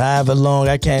 However long,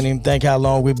 I can't even think how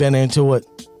long we've been into it.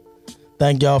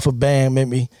 Thank y'all for bearing with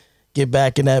me. Get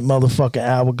back in that motherfucking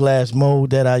hourglass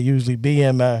mode that I usually be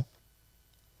in, man.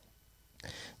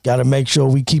 Gotta make sure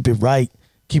we keep it right.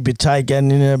 Keep it tight,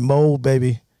 getting in that mode,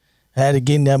 baby. Had to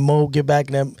get in that mode, get back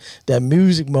in that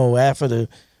music mode after the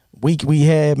week we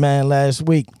had, man, last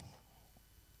week.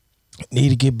 Need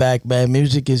to get back, man.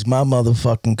 Music is my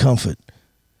motherfucking comfort.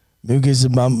 Music is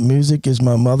my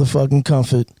motherfucking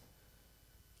comfort.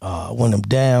 When I'm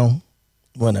down,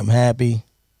 when I'm happy,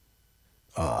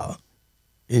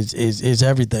 is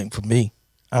everything for me.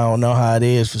 I don't know how it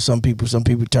is for some people. Some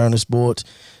people turn to sports.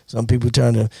 Some people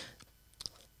turn to.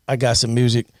 I got some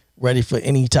music ready for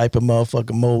any type of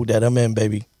motherfucking mode that I'm in,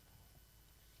 baby.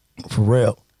 For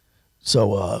real.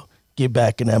 So get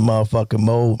back in that motherfucking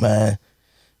mode, man.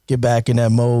 Get back in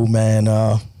that mode, man.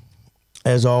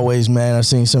 As always, man, I've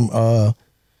seen some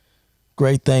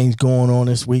great things going on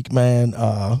this week, man.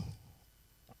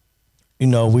 You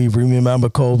know, we remember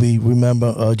Kobe,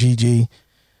 remember Gigi.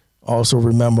 Also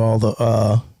remember all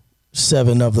the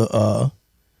 7 of the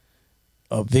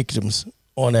victims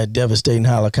on that devastating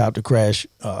helicopter crash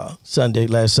last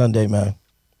Sunday, man.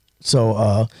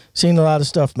 So seen a lot of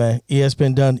stuff, man.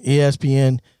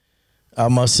 ESPN, I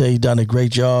must say, done a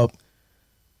great job.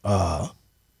 I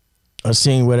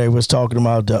seen where they was talking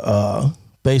about the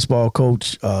baseball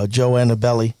coach Joe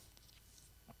Annabelli.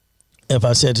 If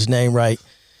I said his name right,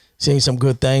 seen some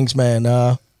good things, man.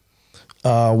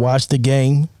 Watched the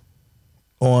game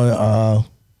on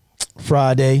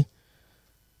Friday.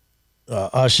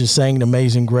 Usher sang "The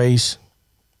Amazing Grace."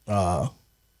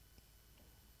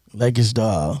 Lakers,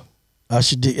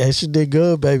 Usher did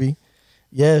good, baby.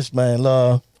 Yes, man.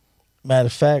 Matter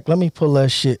of fact, let me pull that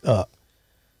shit up.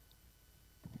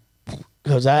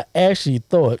 Because I actually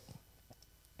thought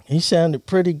he sounded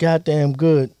pretty goddamn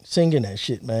good singing that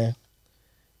shit, man.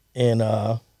 And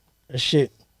that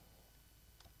shit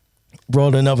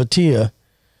brought another tear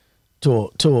to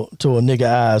a nigga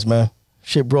eyes, man.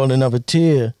 Shit brought another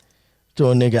tear to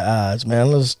a nigga eyes,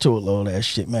 man. Let's to a load of that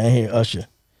shit, man. Here, Usher,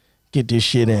 get this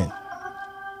shit in.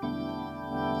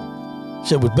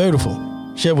 Shit was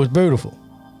beautiful. Shit was beautiful.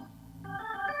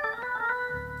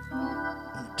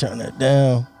 Turn that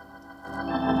down.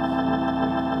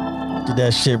 Get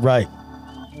that shit right.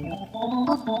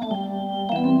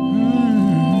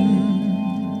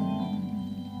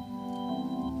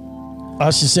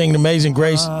 Usher singing Amazing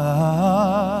Grace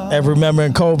at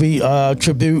Remembering Kobe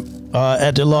tribute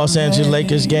at the Los Angeles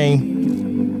Lakers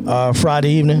game Friday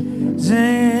evening.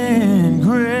 And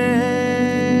grace,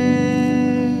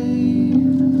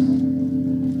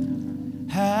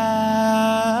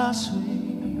 how sweet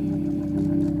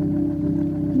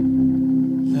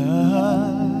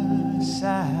the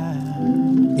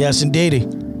sound. Yes, indeedy.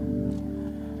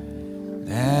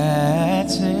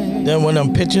 That's it. Then when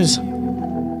them pictures,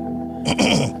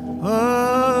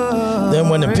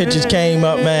 when the pictures came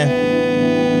up, man,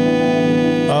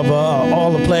 of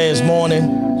all the players mourning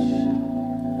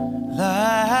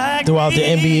throughout the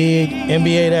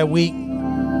NBA that week,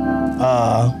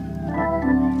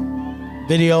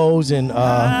 videos and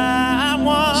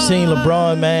seeing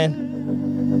LeBron,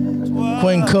 man,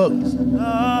 Quinn Cook,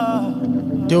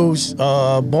 dudes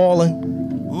balling.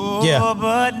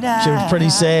 Yeah, she was pretty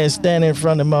sad standing in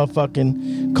front of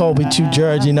motherfucking Kobe 2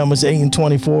 jersey numbers 8 and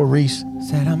 24 Reese.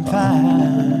 Said I'm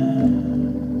fine.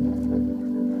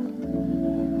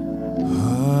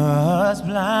 Was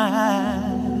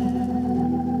blind.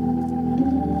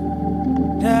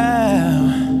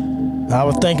 Damn. I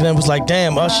was thinking, it was like,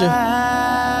 damn, Usher,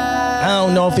 I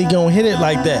don't know if he gonna hit it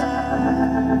like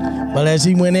that. But as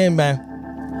he went in, man,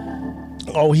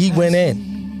 he went in.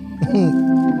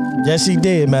 Yes, he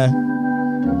did, man.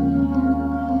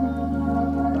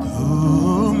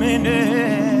 Too many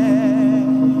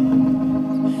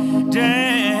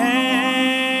dang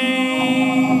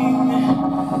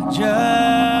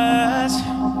just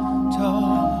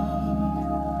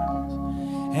toss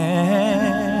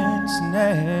and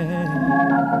snare.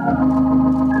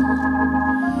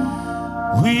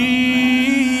 We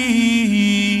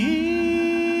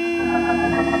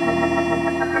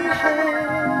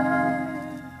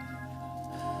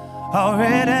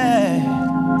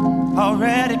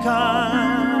already come.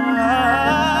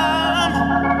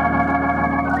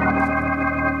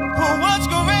 Who was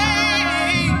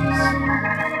grace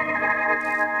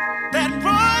that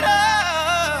brought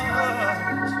us?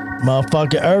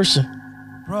 Motherfucking Usher.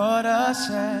 Brought us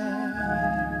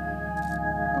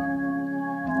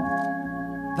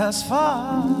thus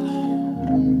far.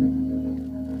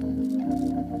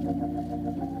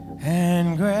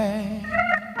 And grace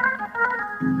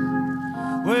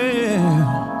will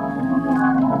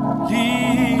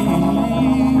lead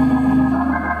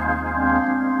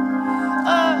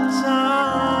us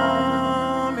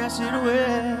on, yes it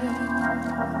will.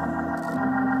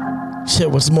 Shit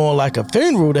was more like a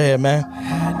funeral there, man.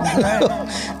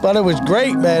 But it was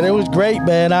great, man. It was great,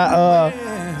 man.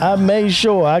 I made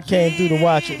sure I came through to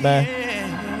watch it, man.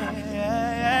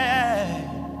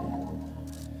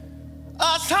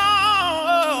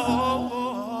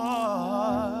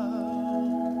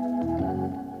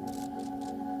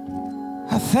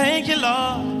 Thank you,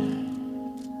 Lord.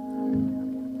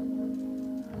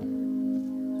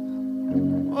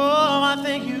 Oh, I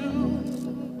thank you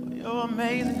for your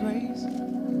amazing grace.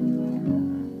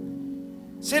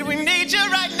 Said we need you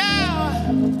right now.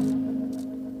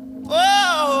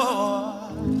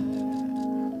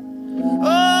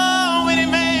 Oh, any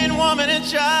man, woman, and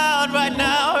child right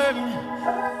now.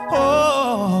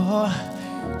 Oh,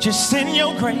 just send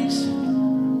your grace.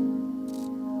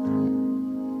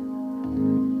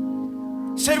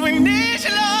 Said we need you,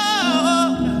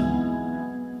 Lord.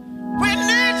 We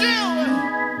need you.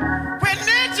 We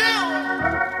need you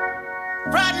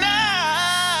right now.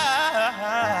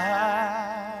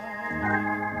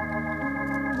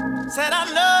 Said I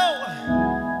know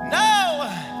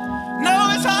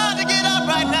it's hard to get up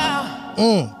right now.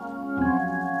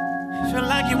 Feel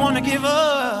like you want to give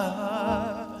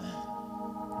up.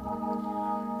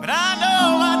 But I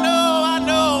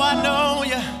know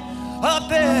you're up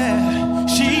there.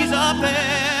 She's up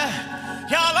there,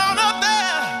 y'all on up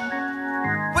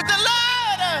there with the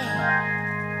light.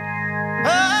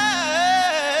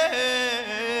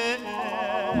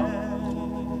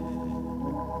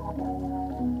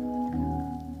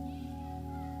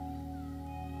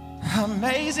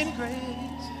 Amazing grace.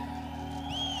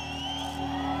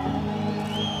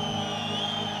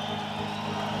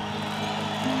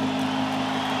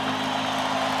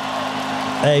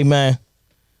 Hey, man.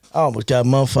 I almost got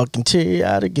motherfucking teary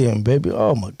out again, baby.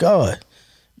 Oh my God.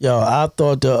 Yo, I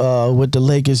thought what the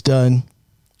Lakers done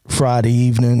Friday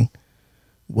evening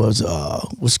was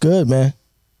good, man.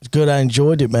 It's good. I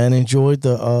enjoyed it, man. I enjoyed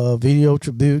the video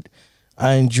tribute.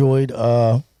 I enjoyed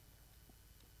what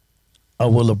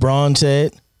LeBron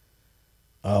said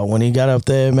when he got up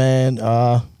there, man.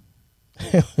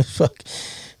 It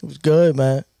was good,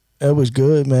 man. It was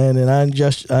good, man. And I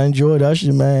enjoyed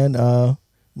Usher, man.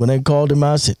 When they called him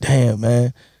out, I said, damn,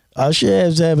 man, Usher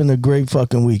is having a great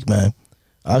fucking week, man.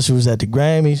 Usher was at the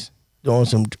Grammys doing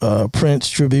some Prince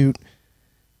tribute.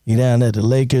 He down at the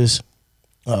Lakers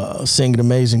singing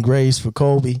Amazing Grace for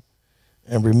Kobe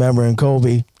and remembering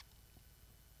Kobe.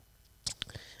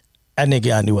 That nigga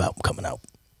got a new album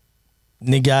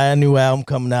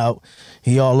coming out.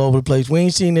 He all over the place. We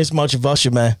ain't seen this much of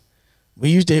Usher, man.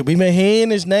 We been hearing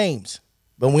his names,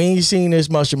 but we ain't seen this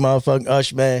much of motherfucking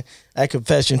Usher, man. That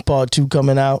Confessions Part 2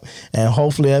 coming out, and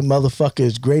hopefully that motherfucker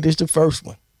is great as the first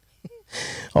one.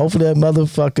 Hopefully that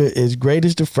motherfucker is great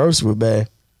as the first one, man.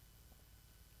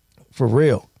 For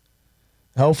real.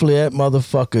 Hopefully that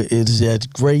motherfucker is as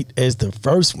great as the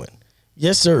first one.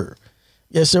 Yes, sir.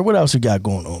 Yes, sir. What else we got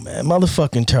going on, man?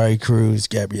 Motherfucking Terry Crews,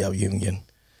 Gabrielle Union.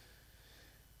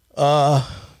 No,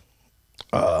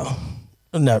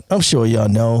 I'm sure y'all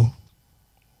know.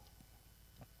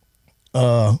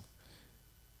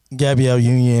 Gabrielle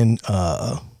Union,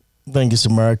 I think it's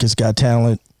America's Got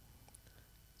Talent.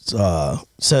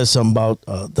 Says something about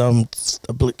them,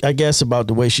 I guess, about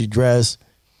the way she dressed,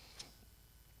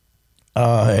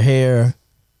 her hair,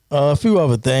 a few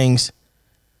other things,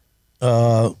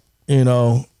 you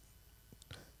know,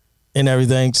 and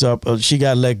everything. So she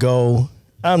got let go.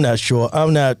 I'm not sure.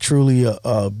 I'm not truly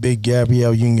a big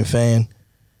Gabrielle Union fan,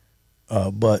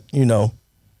 but you know,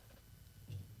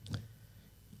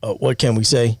 what can we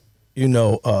say? You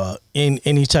know, in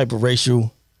any type of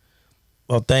racial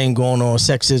thing going on,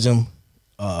 sexism,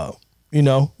 you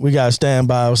know, we gotta stand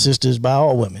by our sisters, by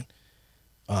all women.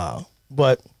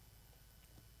 But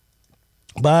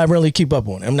I really keep up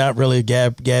on it. I'm not really a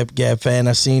Gab fan.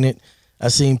 I seen it. I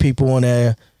seen people on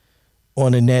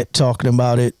the net talking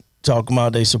about it, talking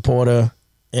about they support her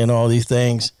and all these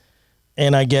things.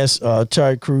 And I guess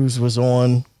Terry Crews was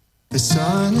on. The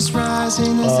sun is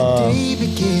rising as the day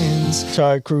begins.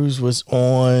 Terry Crews was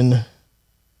on.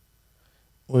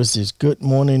 What's this? Good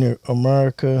Morning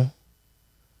America.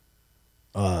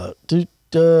 The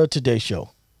Today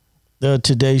Show. The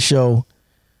Today Show.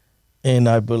 And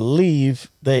I believe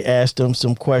they asked him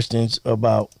some questions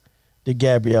about the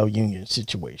Gabrielle Union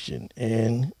situation.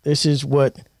 And this is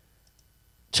what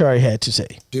Terry had to say.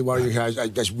 While you're here, I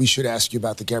guess we should ask you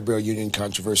about the Gabrielle Union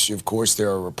controversy. Of course, there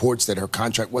are reports that her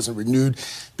contract wasn't renewed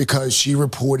because she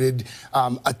reported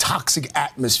a toxic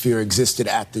atmosphere existed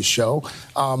at the show.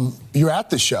 You're at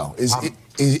the show.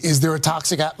 Is there a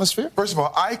toxic atmosphere? First of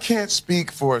all, I can't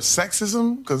speak for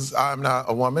sexism because I'm not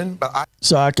a woman, but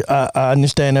So I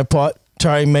understand that part.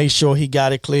 Terry made sure he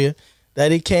got it clear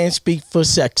that he can't speak for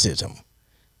sexism.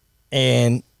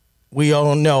 And we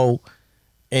all know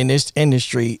in this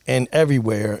industry and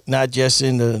everywhere, not just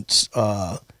in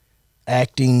the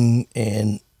acting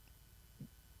and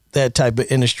that type of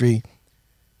industry,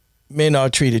 men are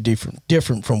treated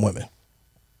different from women.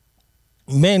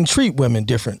 Men treat women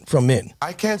different from men.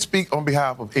 I can't speak on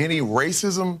behalf of any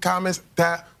racism comments.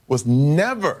 That was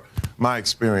never my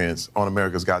experience on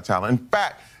America's Got Talent. In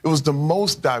fact, it was the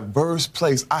most diverse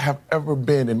place I have ever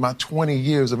been in my 20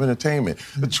 years of entertainment.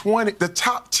 The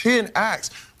top 10 acts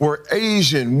were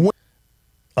Asian.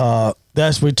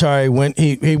 That's where Terry went.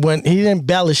 He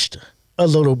embellished a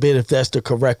little bit, if that's the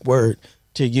correct word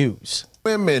to use.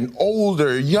 Women,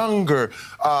 older, younger,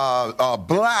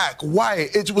 black,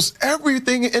 white. It was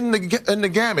everything in the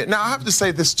gamut. Now, I have to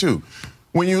say this, too.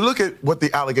 When you look at what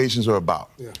the allegations are about,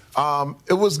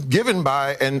 it was given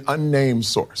by an unnamed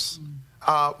source.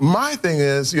 My thing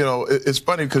is, you know, it's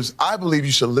funny because I believe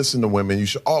you should listen to women. You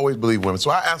should always believe women.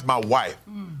 So I asked my wife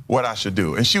what I should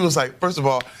do. And she was like, first of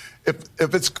all,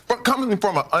 if it's coming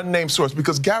from an unnamed source,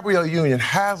 because Gabrielle Union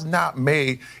has not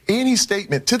made any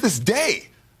statement to this day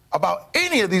about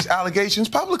any of these allegations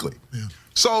publicly. Yeah.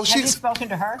 So have you spoken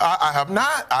to her? I have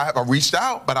not. I reached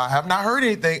out, but I have not heard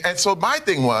anything. And so my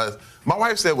thing was, my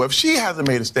wife said, well, if she hasn't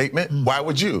made a statement, why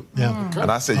would you? Yeah.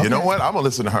 And I said, you know what? I'm going to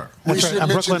listen to her.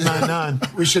 Brooklyn Nine-Nine.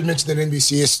 We should mention that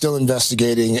NBC is still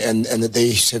investigating and that they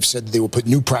have said that they will put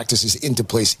new practices into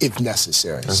place if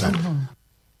necessary. So.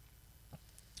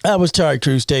 That was Terry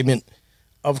Crews' statement.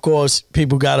 Of course,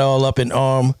 people got all up in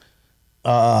arm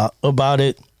about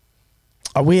it.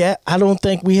 I don't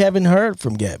think we haven't heard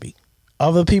from Gabby.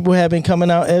 Other people have been coming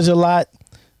out. There's a lot.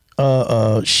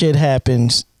 Shit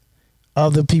happens.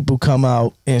 Other people come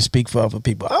out and speak for other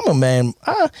people. I'm a man.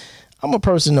 I'm a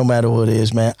person no matter what it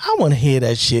is, man. I want to hear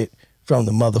that shit from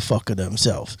the motherfucker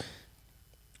themselves.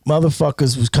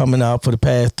 Motherfuckers was coming out for the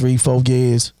past 3-4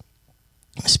 years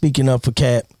speaking up for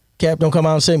Cap. Cap don't come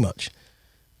out and say much.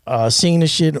 Seen the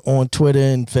shit on Twitter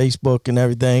and Facebook and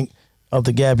everything of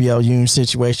the Gabrielle Union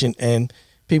situation, and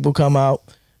people come out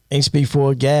and speak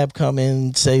for Gab, come in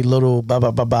and say little blah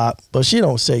blah blah blah, but she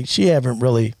don't say, she haven't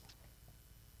really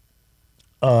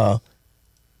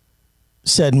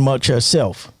said much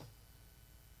herself.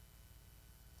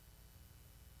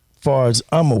 Far as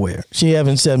I'm aware, she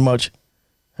haven't said much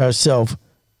herself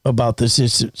about the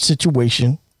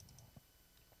situation.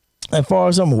 As far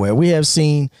as I'm aware, we have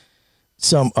seen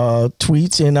some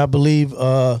tweets, and I believe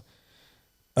I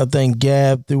think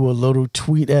Gab threw a little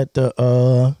tweet at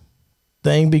the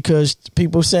thing because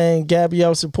people saying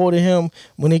Gabrielle supported him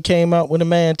when he came out when the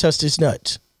man touched his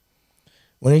nuts.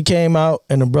 When he came out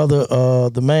and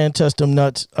the man touched him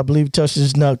nuts, I believe touched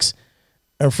his nuts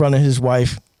in front of his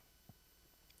wife.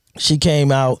 She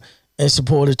came out and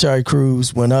supported Terry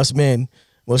Crews when us men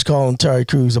was calling Terry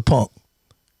Crews a punk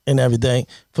and everything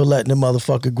for letting the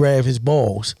motherfucker grab his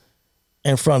balls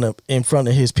in front of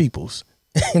his peoples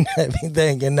and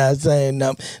everything, and not saying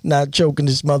not choking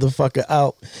this motherfucker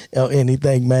out or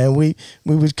anything, man. We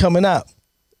was coming out.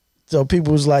 So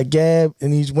people was like Gab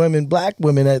and these women, black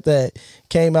women at that,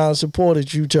 came out and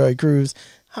supported you, Terry Crews.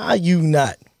 How you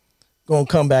not gonna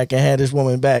come back and have this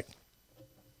woman back?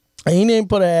 And he didn't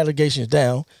put her allegations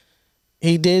down.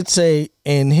 He did say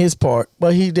in his part,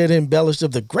 but he did embellish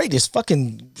of the greatest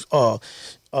fucking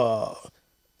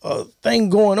thing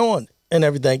going on and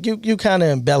everything. You kind of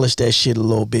embellished that shit a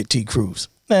little bit, T. Crews.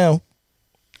 Now,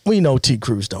 we know T.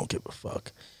 Crews don't give a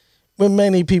fuck. But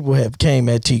many people have came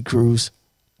at T. Crews.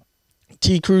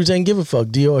 T. Crews ain't give a fuck.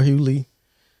 Dior Hewley,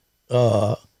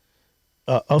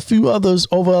 a few others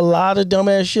over a lot of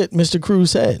dumbass shit Mr.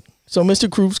 Crews said. So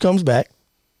Mr. Crews comes back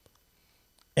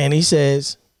and he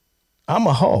says, I'm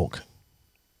a hog.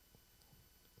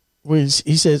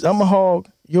 He says, I'm a hog,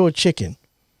 you're a chicken.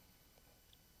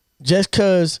 Just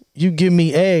because you give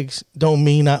me eggs don't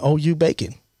mean I owe you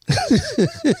bacon.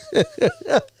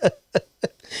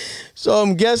 So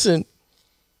I'm guessing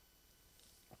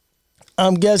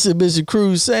Mr.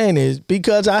 Crews saying is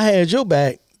because I had your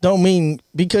back don't mean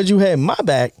because you had my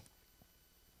back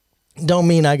don't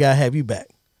mean I gotta have you back.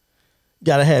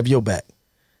 Gotta have your back.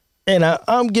 And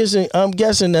I'm guessing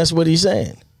that's what he's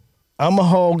saying. I'm a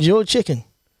hog, you're a chicken.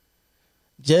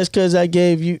 Just because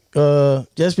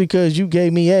just because you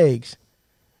gave me eggs,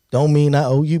 don't mean I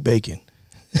owe you bacon.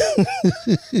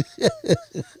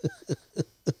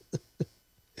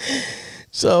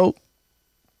 So,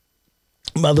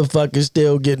 motherfuckers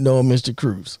still getting on Mr.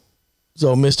 Crews.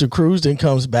 So Mr. Crews then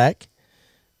comes back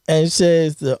and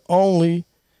says there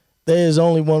is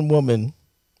only one woman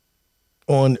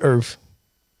on earth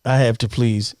I have to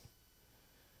please.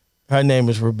 Her name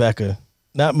is Rebecca.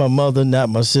 Not my mother, not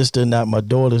my sister, not my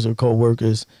daughters or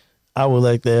co-workers. I will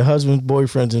let their husbands,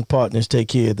 boyfriends, and partners take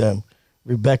care of them.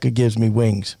 Rebecca gives me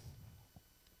wings.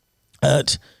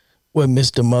 That's what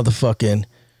Mr. motherfucking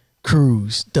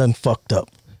Crews done fucked up.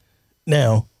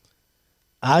 Now,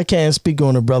 I can't speak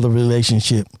on a brother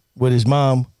relationship with his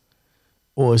mom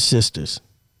or his sisters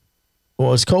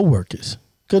or his co-workers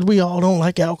because we all don't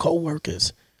like our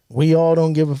co-workers. We all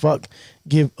don't give a fuck,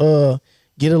 get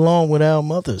along with our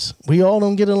mothers. We all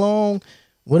don't get along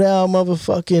with our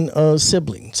motherfucking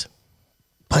siblings.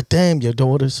 But damn your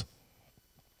daughters.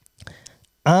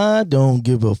 I don't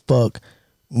give a fuck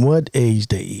what age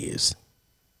they is.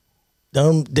 My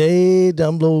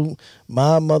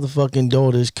motherfucking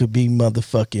daughters could be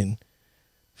motherfucking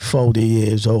 40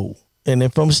 years old. And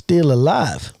if I'm still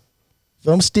alive,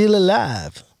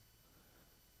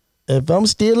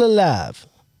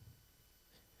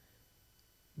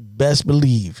 best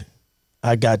believe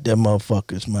I got them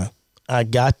motherfuckers, man. I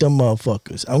got them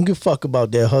motherfuckers. I don't give a fuck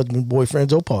about their husbands,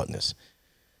 boyfriends, or partners.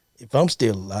 If I'm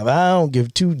still alive, I don't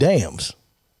give two damns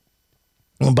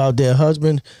about their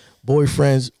husband,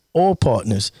 boyfriends, or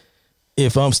partners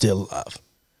if I'm still alive.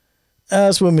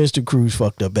 That's what Mr. Crews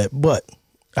fucked up at. But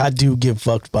I do give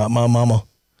fucked about my mama.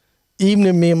 Even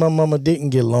if me and my mama didn't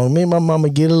get along, me and my mama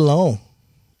get along.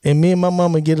 And me and my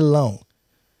mama get along.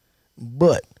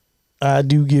 But I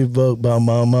do give a fuck about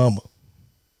my mama.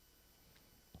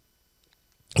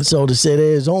 So to say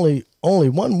there's only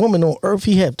one woman on earth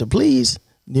he have to please,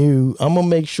 no, I'm gonna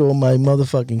make sure my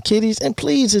motherfucking kitties, and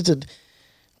please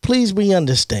we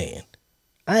understand.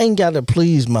 I ain't gotta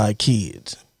please my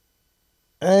kids.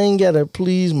 I ain't gotta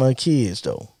please my kids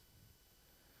though.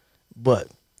 But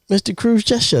Mr. Crews,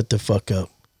 just shut the fuck up.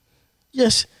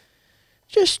 Just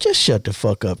shut the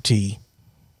fuck up, T.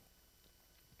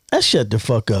 I shut the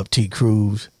fuck up, T.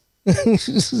 Crews.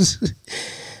 Just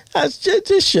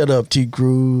shut up, T.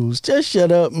 Crews. Just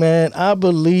shut up, man. I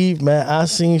believe, man, I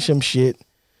seen some shit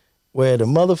where the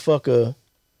motherfucker,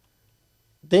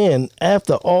 then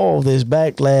after all this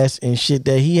backlash and shit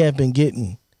that he had been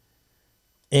getting,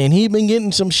 and he been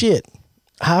getting some shit,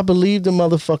 I believe the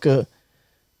motherfucker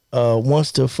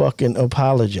wants to fucking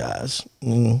apologize.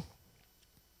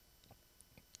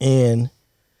 And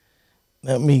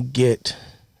let me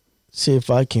see if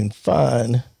I can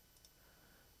find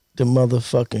the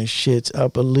motherfucking shits. I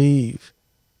believe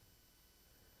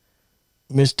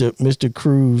Mr.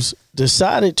 Cruz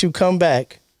decided to come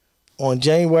back on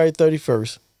January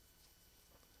 31st.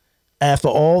 After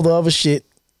all the other shit,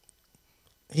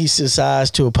 he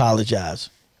decides to apologize.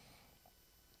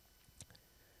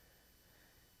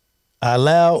 I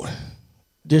allowed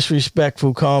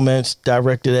disrespectful comments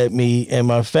directed at me and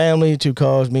my family to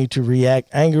cause me to react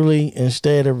angrily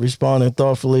instead of responding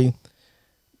thoughtfully.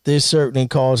 This certainly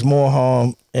caused more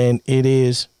harm, and it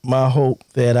is my hope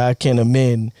that I can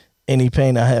amend any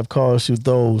pain I have caused to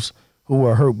those who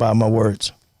were hurt by my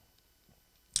words.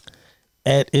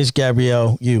 At is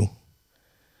Gabrielle U.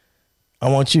 I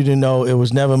want you to know it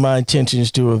was never my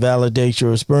intentions to validate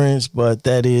your experience, but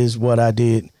that is what I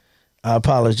did. I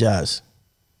apologize.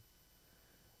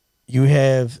 You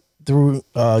have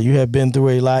been through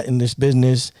a lot in this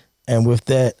business, and with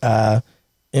that, I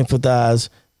empathize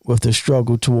with the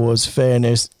struggle towards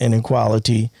fairness and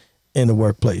equality in the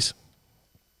workplace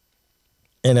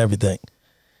and everything.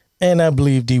 And I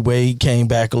believe D Wade came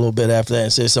back a little bit after that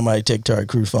and said somebody take Terry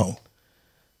Crews' phone.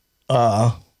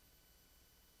 I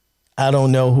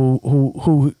don't know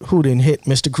who didn't hit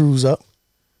Mr. Cruz up.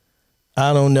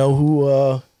 I don't know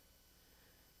who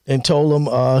and told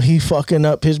him he fucking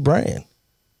up his brand.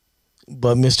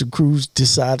 But Mr. Cruz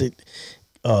decided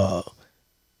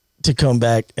to come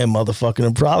back and motherfucking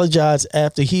apologize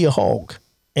after he a hog.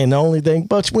 And the only thing,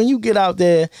 but when you get out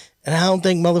there, and I don't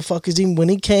think motherfuckers, even when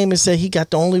he came and said he got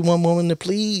the only one woman to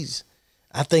please,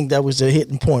 I think that was a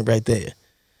hitting point right there.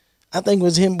 I think it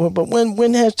was him. But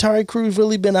when has Terry Crews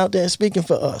really been out there speaking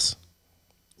for us?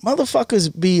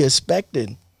 Motherfuckers be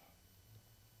expecting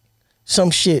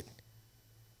some shit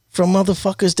from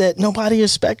motherfuckers that nobody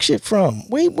expects shit from.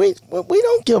 We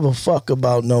don't give a fuck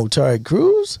about no Terry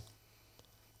Crews.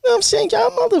 You know what I'm saying?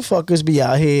 Y'all motherfuckers be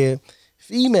out here,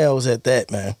 females at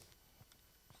that, man.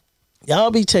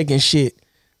 Y'all be taking shit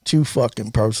too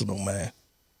fucking personal, man.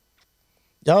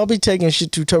 Y'all be taking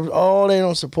shit too personal. Oh, they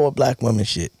don't support black women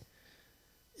shit.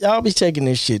 Y'all be taking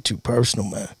this shit too personal,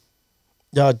 man.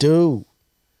 Y'all do.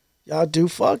 Y'all do.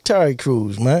 Fuck Terry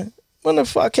Crews, man. When the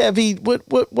fuck have he, what?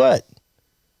 What?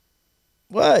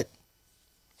 You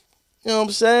know what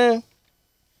I'm saying?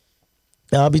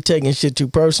 Y'all be taking shit too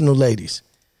personal, ladies.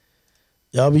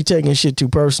 Y'all be taking shit too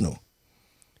personal.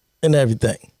 And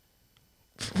everything.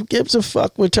 Who gives a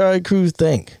fuck what Terry Crews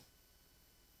think?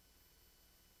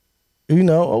 You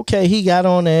know, okay, he got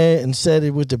on there and said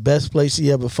it was the best place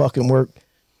he ever fucking worked.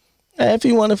 If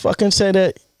he want to fucking say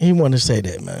that, he want to say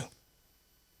that, man.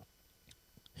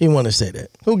 He want to say that.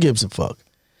 Who gives a fuck?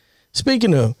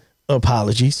 Speaking of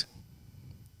apologies,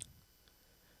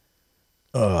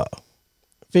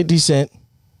 50 Cent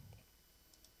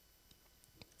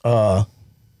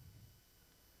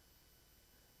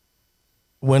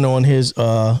went on his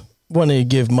wanted to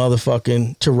give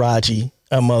motherfucking Taraji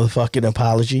a motherfucking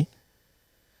apology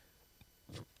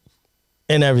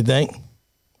and everything.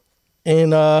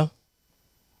 And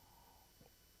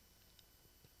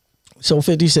so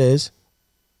 50 says,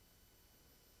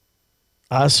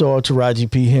 I saw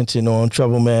Taraji P. Henson on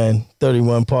Trouble Man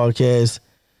 31 podcast.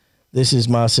 This is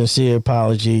my sincere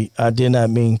apology. I did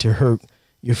not mean to hurt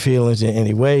your feelings in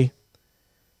any way.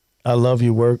 I love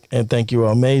your work and think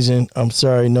you're amazing. I'm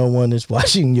sorry no one is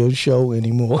watching your show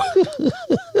anymore.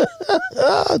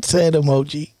 Sad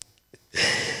emoji.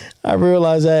 I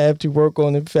realize I have to work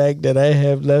on the fact that I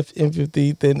have less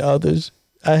empathy than others.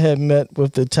 I have met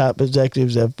with the top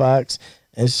executives at Fox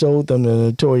and sold them the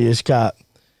Notorious Cop.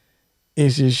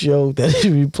 It's a show that is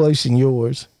replacing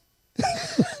yours.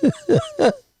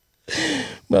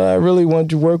 But I really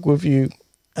want to work with you.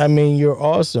 I mean, you're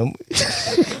awesome.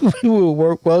 We will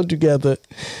work well together.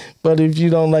 But if you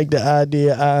don't like the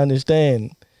idea, I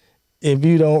understand. If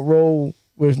you don't roll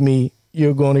with me,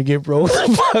 you're going to get rolled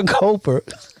by Cooper.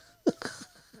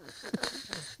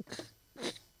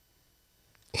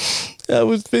 That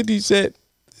was 50 Cent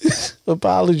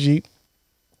apology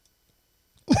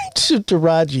to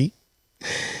Taraji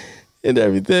and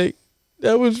everything.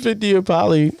 That was 50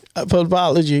 apology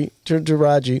to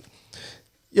Taraji.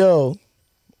 Yo,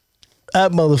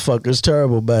 that motherfucker's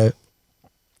terrible, man.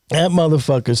 That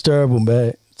motherfucker's terrible,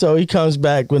 man. So he comes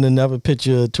back with another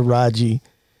picture of Taraji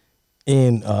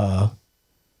and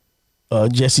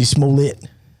Jesse Smollett.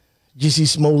 Jesse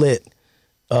Smollett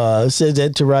says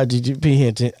that Taraji P.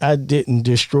 Henson, I didn't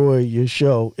destroy your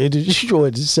show. It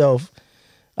destroyed itself.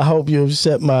 I hope you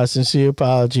accept my sincere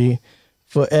apology.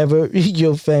 Forever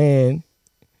your fan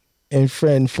and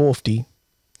friend 40.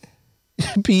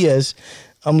 P.S.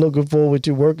 I'm looking forward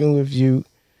to working with you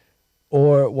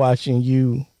or watching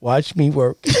you watch me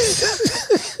work.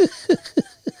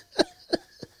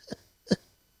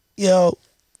 Yo,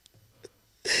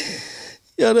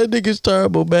 that nigga's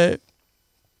terrible, man.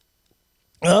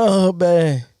 Oh,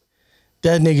 man.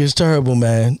 That nigga's terrible,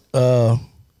 man. That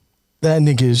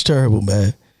nigga is terrible,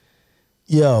 man.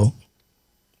 Yo,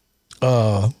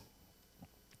 that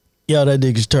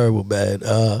nigga's terrible, man.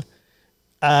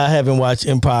 I haven't watched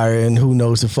Empire and who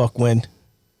knows the fuck when.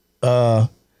 I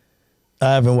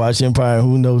haven't watched Empire and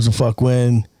who knows the fuck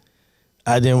when.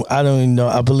 I don't even know.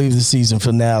 I believe the season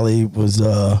finale was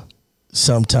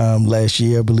sometime last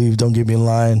year, I believe. Don't get me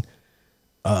lying.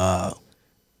 I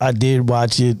did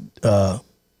watch it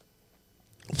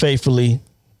faithfully.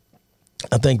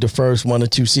 I think the first 1 or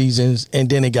 2 seasons, and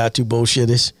then it got too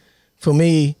bullshittish. For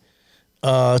me,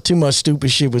 too much stupid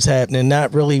shit was happening.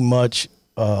 Not really much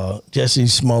Jesse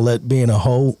Smollett being a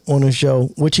hoe on the show,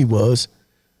 which he was.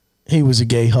 He was a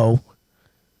gay hoe.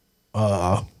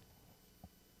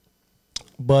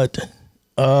 But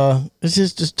it's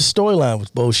just the storyline was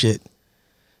bullshit.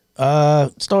 I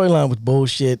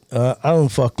don't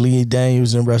fuck Lee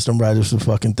Daniels and the rest of them writers were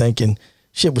fucking thinking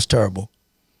shit was terrible.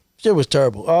 Shit was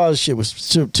terrible. Oh, shit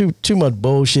was too much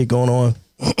bullshit going on.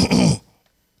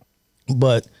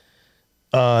 But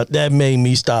that made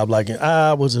me stop liking.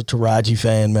 I was a Taraji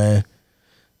fan, man.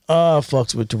 I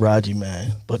fucks with Taraji,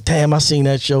 man. But damn, I seen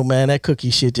that show, man. That cookie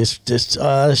shit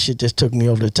that shit just took me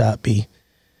over the top, B.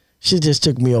 Shit just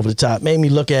took me over the top. Made me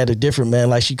look at it different, man,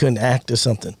 like she couldn't act or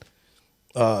something.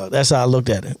 That's how I looked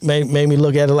at it. Made me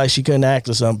look at it like she couldn't act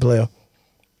or something, player.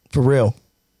 For real.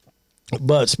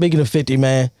 But speaking of 50,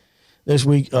 man, this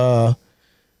week, 50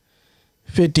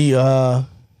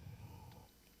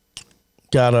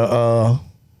 got a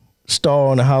star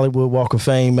on the Hollywood Walk of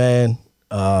Fame, man.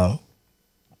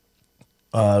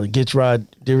 Gets right,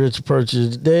 there is a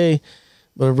purchase today.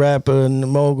 But a rapper and the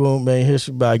mogul made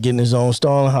history by getting his own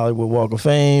star on the Hollywood Walk of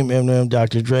Fame. Eminem,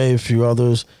 Dr. Dre, a few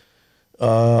others.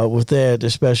 With that, the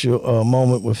special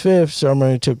moment with Fifth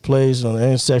ceremony took place on the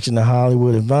intersection of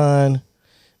Hollywood and Vine.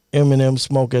 Eminem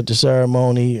spoke at the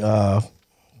ceremony.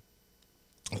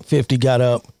 50 got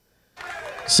up,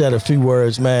 said a few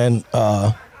words, man,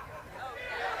 and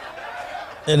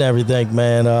everything,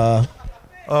 man.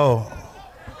 Oh,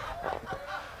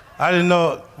 I didn't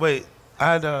know. Wait,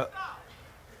 I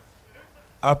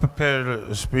prepared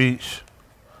a speech,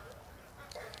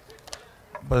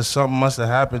 but something must have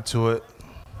happened to it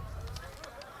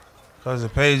because the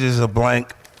pages are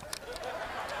blank.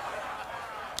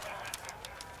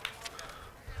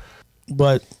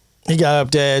 But he got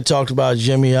up there and talked about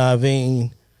Jimmy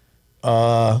Iovine,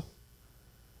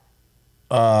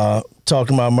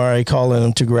 talking about Murray, calling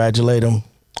him to congratulate him.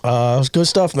 It was good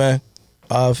stuff, man.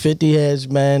 50 has,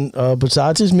 man,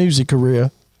 besides his music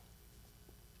career,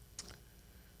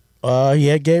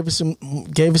 he gave us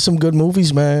some good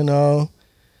movies, man.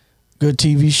 Good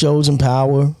TV shows and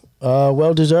Power.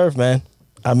 Well deserved, man.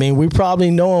 I mean, we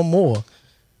probably know him more,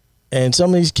 and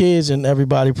some of these kids and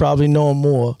everybody probably know him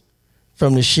more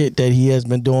from the shit that he has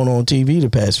been doing on TV the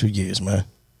past few years, man.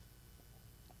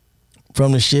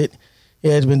 From the shit he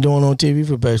has been doing on TV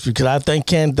for the past few, because I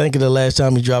can't think of the last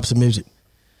time he dropped some music.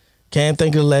 Can't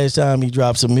think of the last time he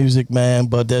dropped some music, man.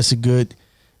 But that's a good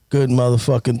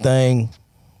motherfucking thing.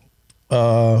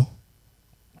 For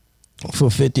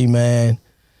 50, man.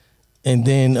 And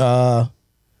then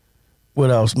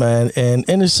what else, man? And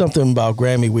there's something about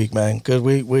Grammy Week, man, because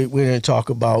we didn't talk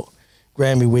about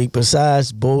Grammy Week.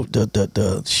 Besides both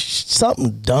the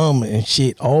something dumb and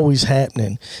shit always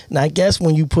happening. And I guess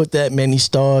when you put that many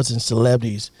stars and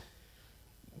celebrities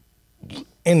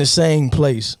in the same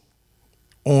place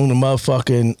on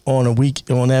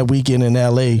that weekend in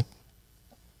LA,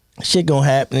 shit gonna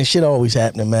happen, and shit always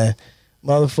happening, man.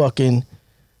 Motherfucking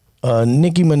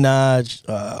Nicki Minaj,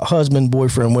 husband,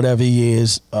 boyfriend, whatever he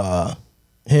is,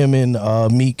 him and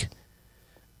Meek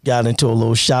got into a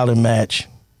little shouting match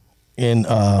in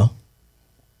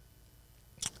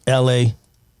LA.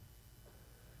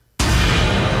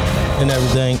 And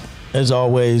everything. As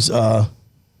always, the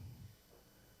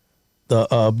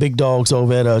big dogs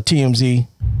over at TMZ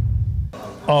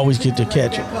always get to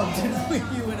catch it.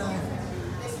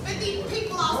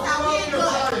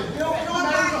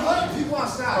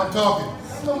 I'm talking.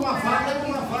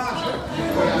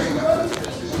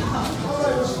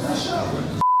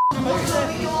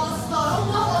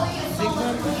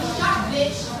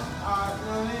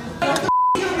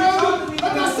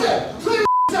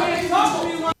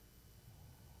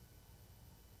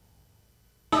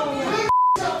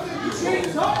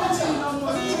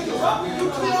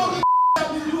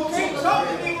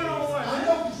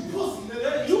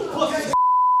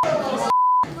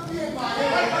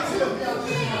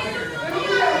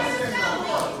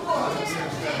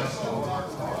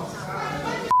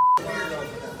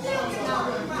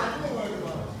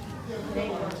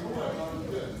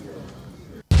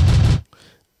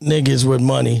 niggas with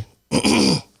money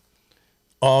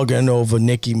arguing over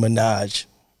Nicki Minaj.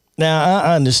 Now,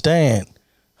 I understand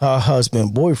her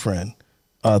husband-boyfriend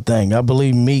thing. I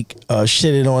believe Meek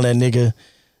shitted on that nigga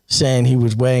saying he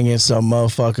was wearing in some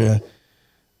motherfucker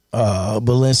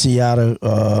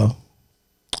Balenciaga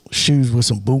shoes with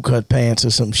some bootcut pants or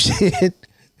some shit.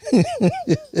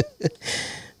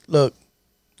 Look,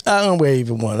 I don't wear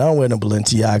even one. I don't wear no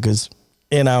Balenciagas,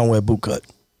 and I don't wear bootcut.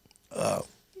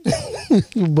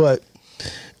 But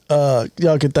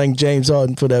y'all can thank James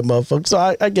Harden for that motherfucker.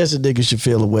 So I guess a nigga should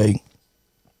feel away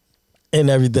and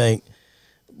everything.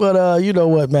 But you know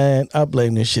what, man? I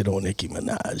blame this shit on Nicki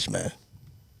Minaj, man.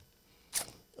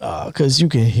 Cause you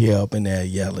can hear up in there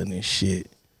yelling and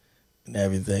shit and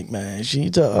everything, man. She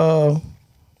the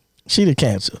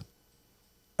cancer.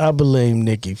 I blame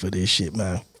Nicki for this shit,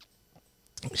 man.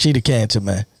 She the cancer,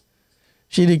 man.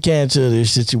 She the cancer of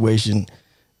this situation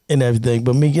and everything.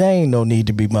 But Meek, there ain't no need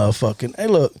to be motherfucking. Hey,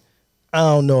 look, I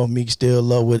don't know if Meek's still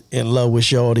in love with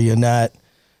Shorty or not.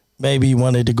 Maybe he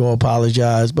wanted to go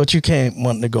apologize, but you can't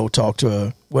want to go talk to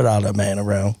her without a man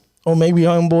around. Or maybe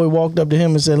homeboy walked up to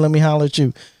him and said, let me holler at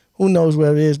you. Who knows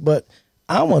where it is, but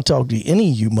I don't want to talk to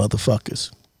any of you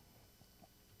motherfuckers.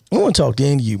 I don't want to talk to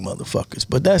any of you motherfuckers,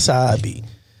 but that's how I be.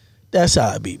 That's how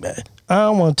I be, man. I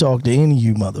don't want to talk to any of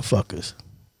you motherfuckers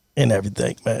and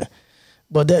everything, man.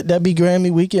 But that be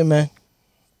Grammy weekend, man.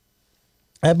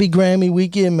 That be Grammy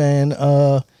weekend,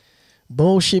 man.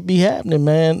 Bullshit be happening,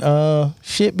 man.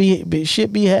 Shit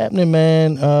be happening,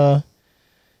 man.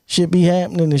 Shit be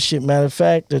happening and shit. Matter of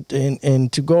fact,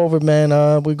 and to go over,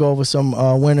 man, we go over some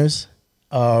winners.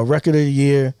 Record of the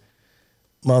year,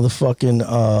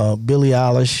 motherfucking Billie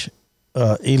Eilish.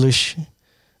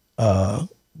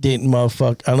 Didn't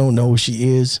motherfuck. I don't know who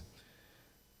she is.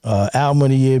 Album of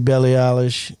the year, Billie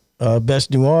Eilish.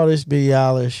 Best new artist, Billie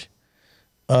Eilish.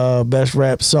 Best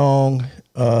rap song,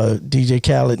 DJ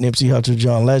Khaled, Nipsey Hussle,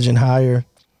 John Legend, Higher.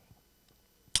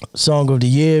 Song of the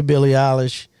year, Billie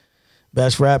Eilish.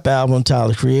 Best rap album,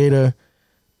 Tyler Creator.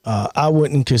 I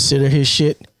wouldn't consider his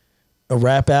shit a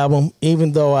rap album,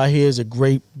 even though I hear it's a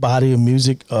great body of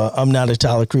music. I'm not a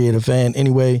Tyler Creator fan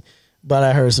anyway, but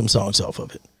I heard some songs off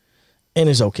of it, and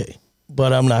it's okay.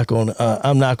 But I'm not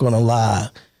gonna lie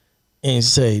and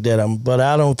say that But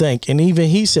I don't think, and even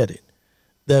he said it,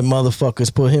 that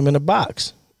motherfuckers put him in a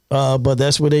box. But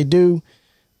that's what they do.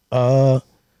 That's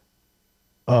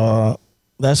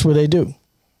what they do.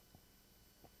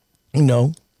 You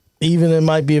know, even there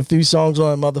might be a few songs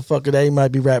on a motherfucker that he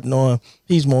might be rapping on.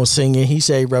 He's more singing. He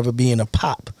say he'd rather be in a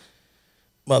pop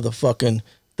motherfucking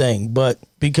thing. But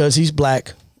because he's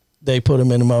black, they put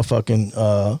him in a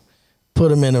motherfucking,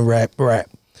 put him in a rap.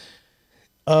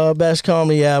 Best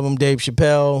comedy album, Dave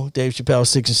Chappelle. Dave Chappelle,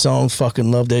 60 songs. Fucking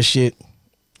love that shit.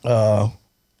 We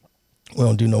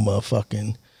don't do no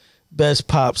motherfucking. Best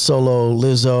pop solo,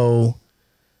 Lizzo.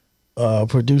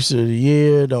 Producer of the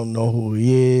year, don't know who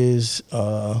he is.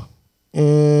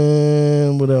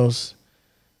 And what else?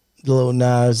 Lil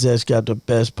Nas X got the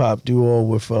best pop duo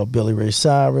with Billy Ray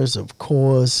Cyrus, of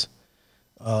course.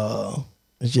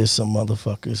 It's just some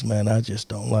motherfuckers, man, I just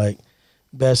don't like.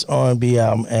 Best R&B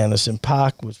album, Anderson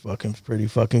 .Paak was pretty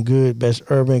fucking good. Best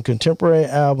urban contemporary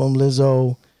album,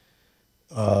 Lizzo.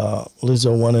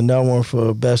 Lizzo won another one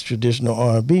for best traditional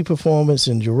R&B performance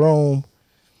in Jerome.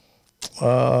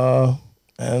 And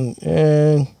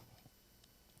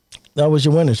that was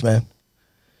your winners, man.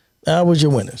 That was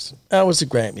your winners. That was the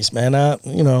Grammys, man.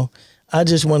 I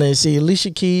just wanted to see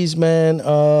Alicia Keys, man.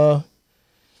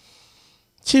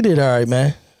 She did all right,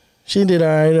 man. She did all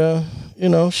right.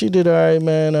 She did all right,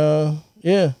 man.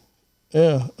 Yeah.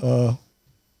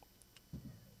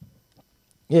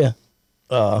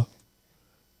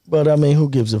 But I mean, who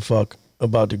gives a fuck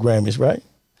about the Grammys, right?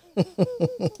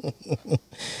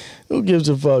 Who gives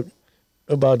a fuck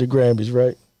about the Grammys,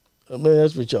 right? I mean,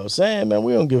 that's what y'all saying, man.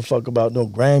 We don't give a fuck about no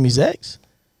Grammys X.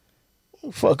 We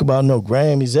don't fuck about no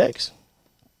Grammys X.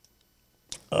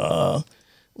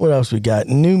 What else we got?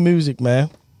 New music, man.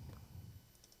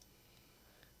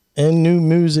 And new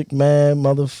music, man.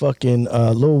 Motherfucking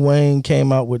Lil Wayne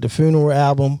came out with the Funeral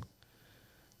album.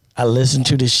 I listened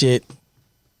to the shit.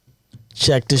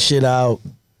 Check the shit out.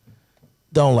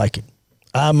 Don't like it.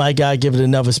 I might gotta give it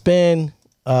another spin.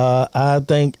 I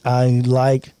think I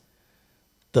like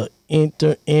the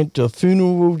inter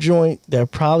funeral joint.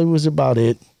 That probably was about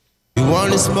it. You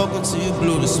want to smoke until you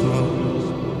blew the smoke.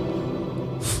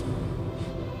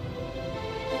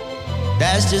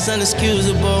 That's just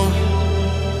unexcusable.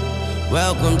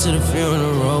 Welcome to the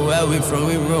funeral. Where we from,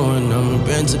 we ruined them.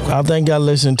 Been to I think I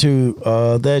listened to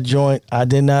that joint. I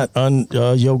did not.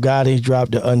 Yo Gotti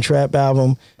dropped the Untrap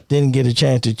album. Didn't get a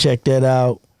chance to check that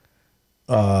out.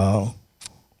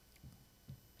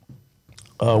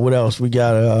 What else? We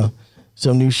got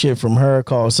some new shit from her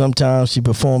called Sometimes. She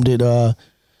performed it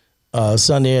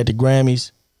Sunday at the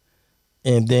Grammys.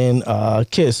 And then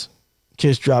Kiss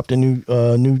dropped a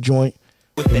new joint.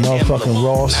 With the motherfucking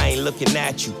Ross. I ain't looking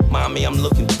at you, mommy, I'm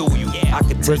looking through you. I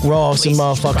could Rick Ross and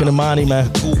motherfucking Imani,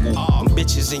 man. Google.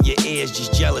 Bitches in your ears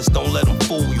just jealous, don't let them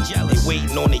fool you. They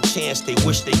waiting on their chance, they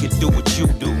wish they could do what you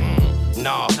do.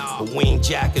 Nah, but we ain't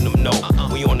jacking them, no.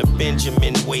 We on the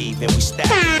Benjamin wave and we stack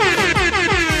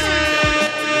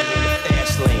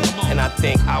fast lane. And I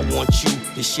think I want you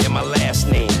to share my last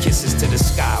name. Kisses to the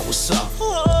sky, what's up?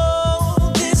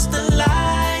 Oh, this the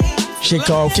life. Shit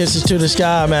called Kisses to the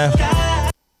Sky, man.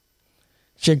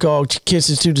 Shit called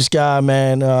Kisses to the Sky,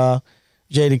 man.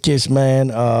 Jada Kiss, man.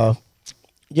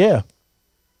 Yeah,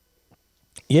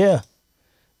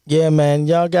 man.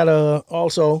 Y'all gotta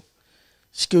also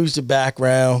excuse the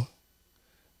background.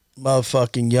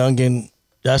 Motherfucking youngin'.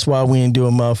 That's why we ain't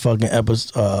doing motherfucking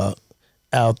episode,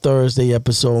 our Thursday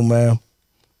episode, man.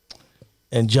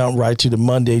 And jump right to the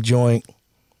Monday joint.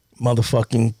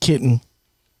 Motherfucking kitten.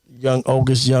 Young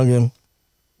August Youngin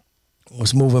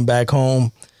was moving back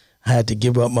home. I had to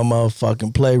give up my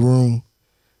motherfucking playroom,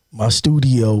 my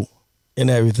studio, and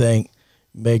everything.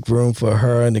 Make room for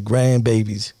her and the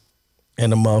grandbabies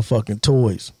and the motherfucking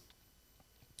toys.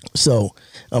 So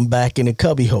I'm back in the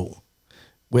cubby hole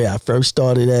where I first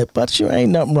started at. But sure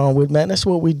ain't nothing wrong with it, man. That's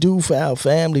what we do for our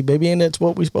family, baby. And that's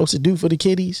what we're supposed to do for the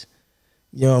kiddies.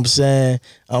 You know what I'm saying?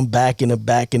 I'm back in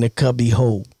the cubby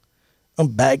hole. I'm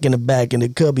back in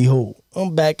the cubby hole.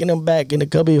 I'm back in the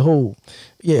cubby hole.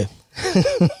 Yeah.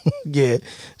 Yeah.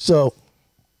 So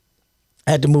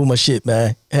I had to move my shit,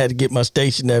 man. I had to get my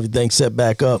station and everything set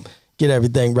back up, get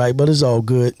everything right. But it's all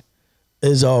good.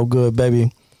 It's all good,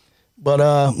 baby. But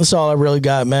that's all I really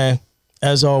got, man.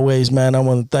 As always, man, I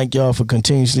want to thank y'all for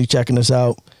continuously checking us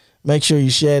out. Make sure you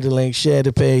share the link, share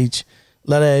the page.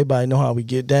 Let everybody know how we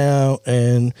get down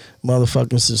and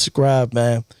motherfucking subscribe,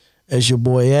 man. It's your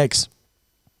boy X.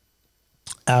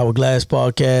 Hourglass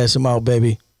Podcast. I'm out,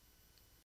 baby.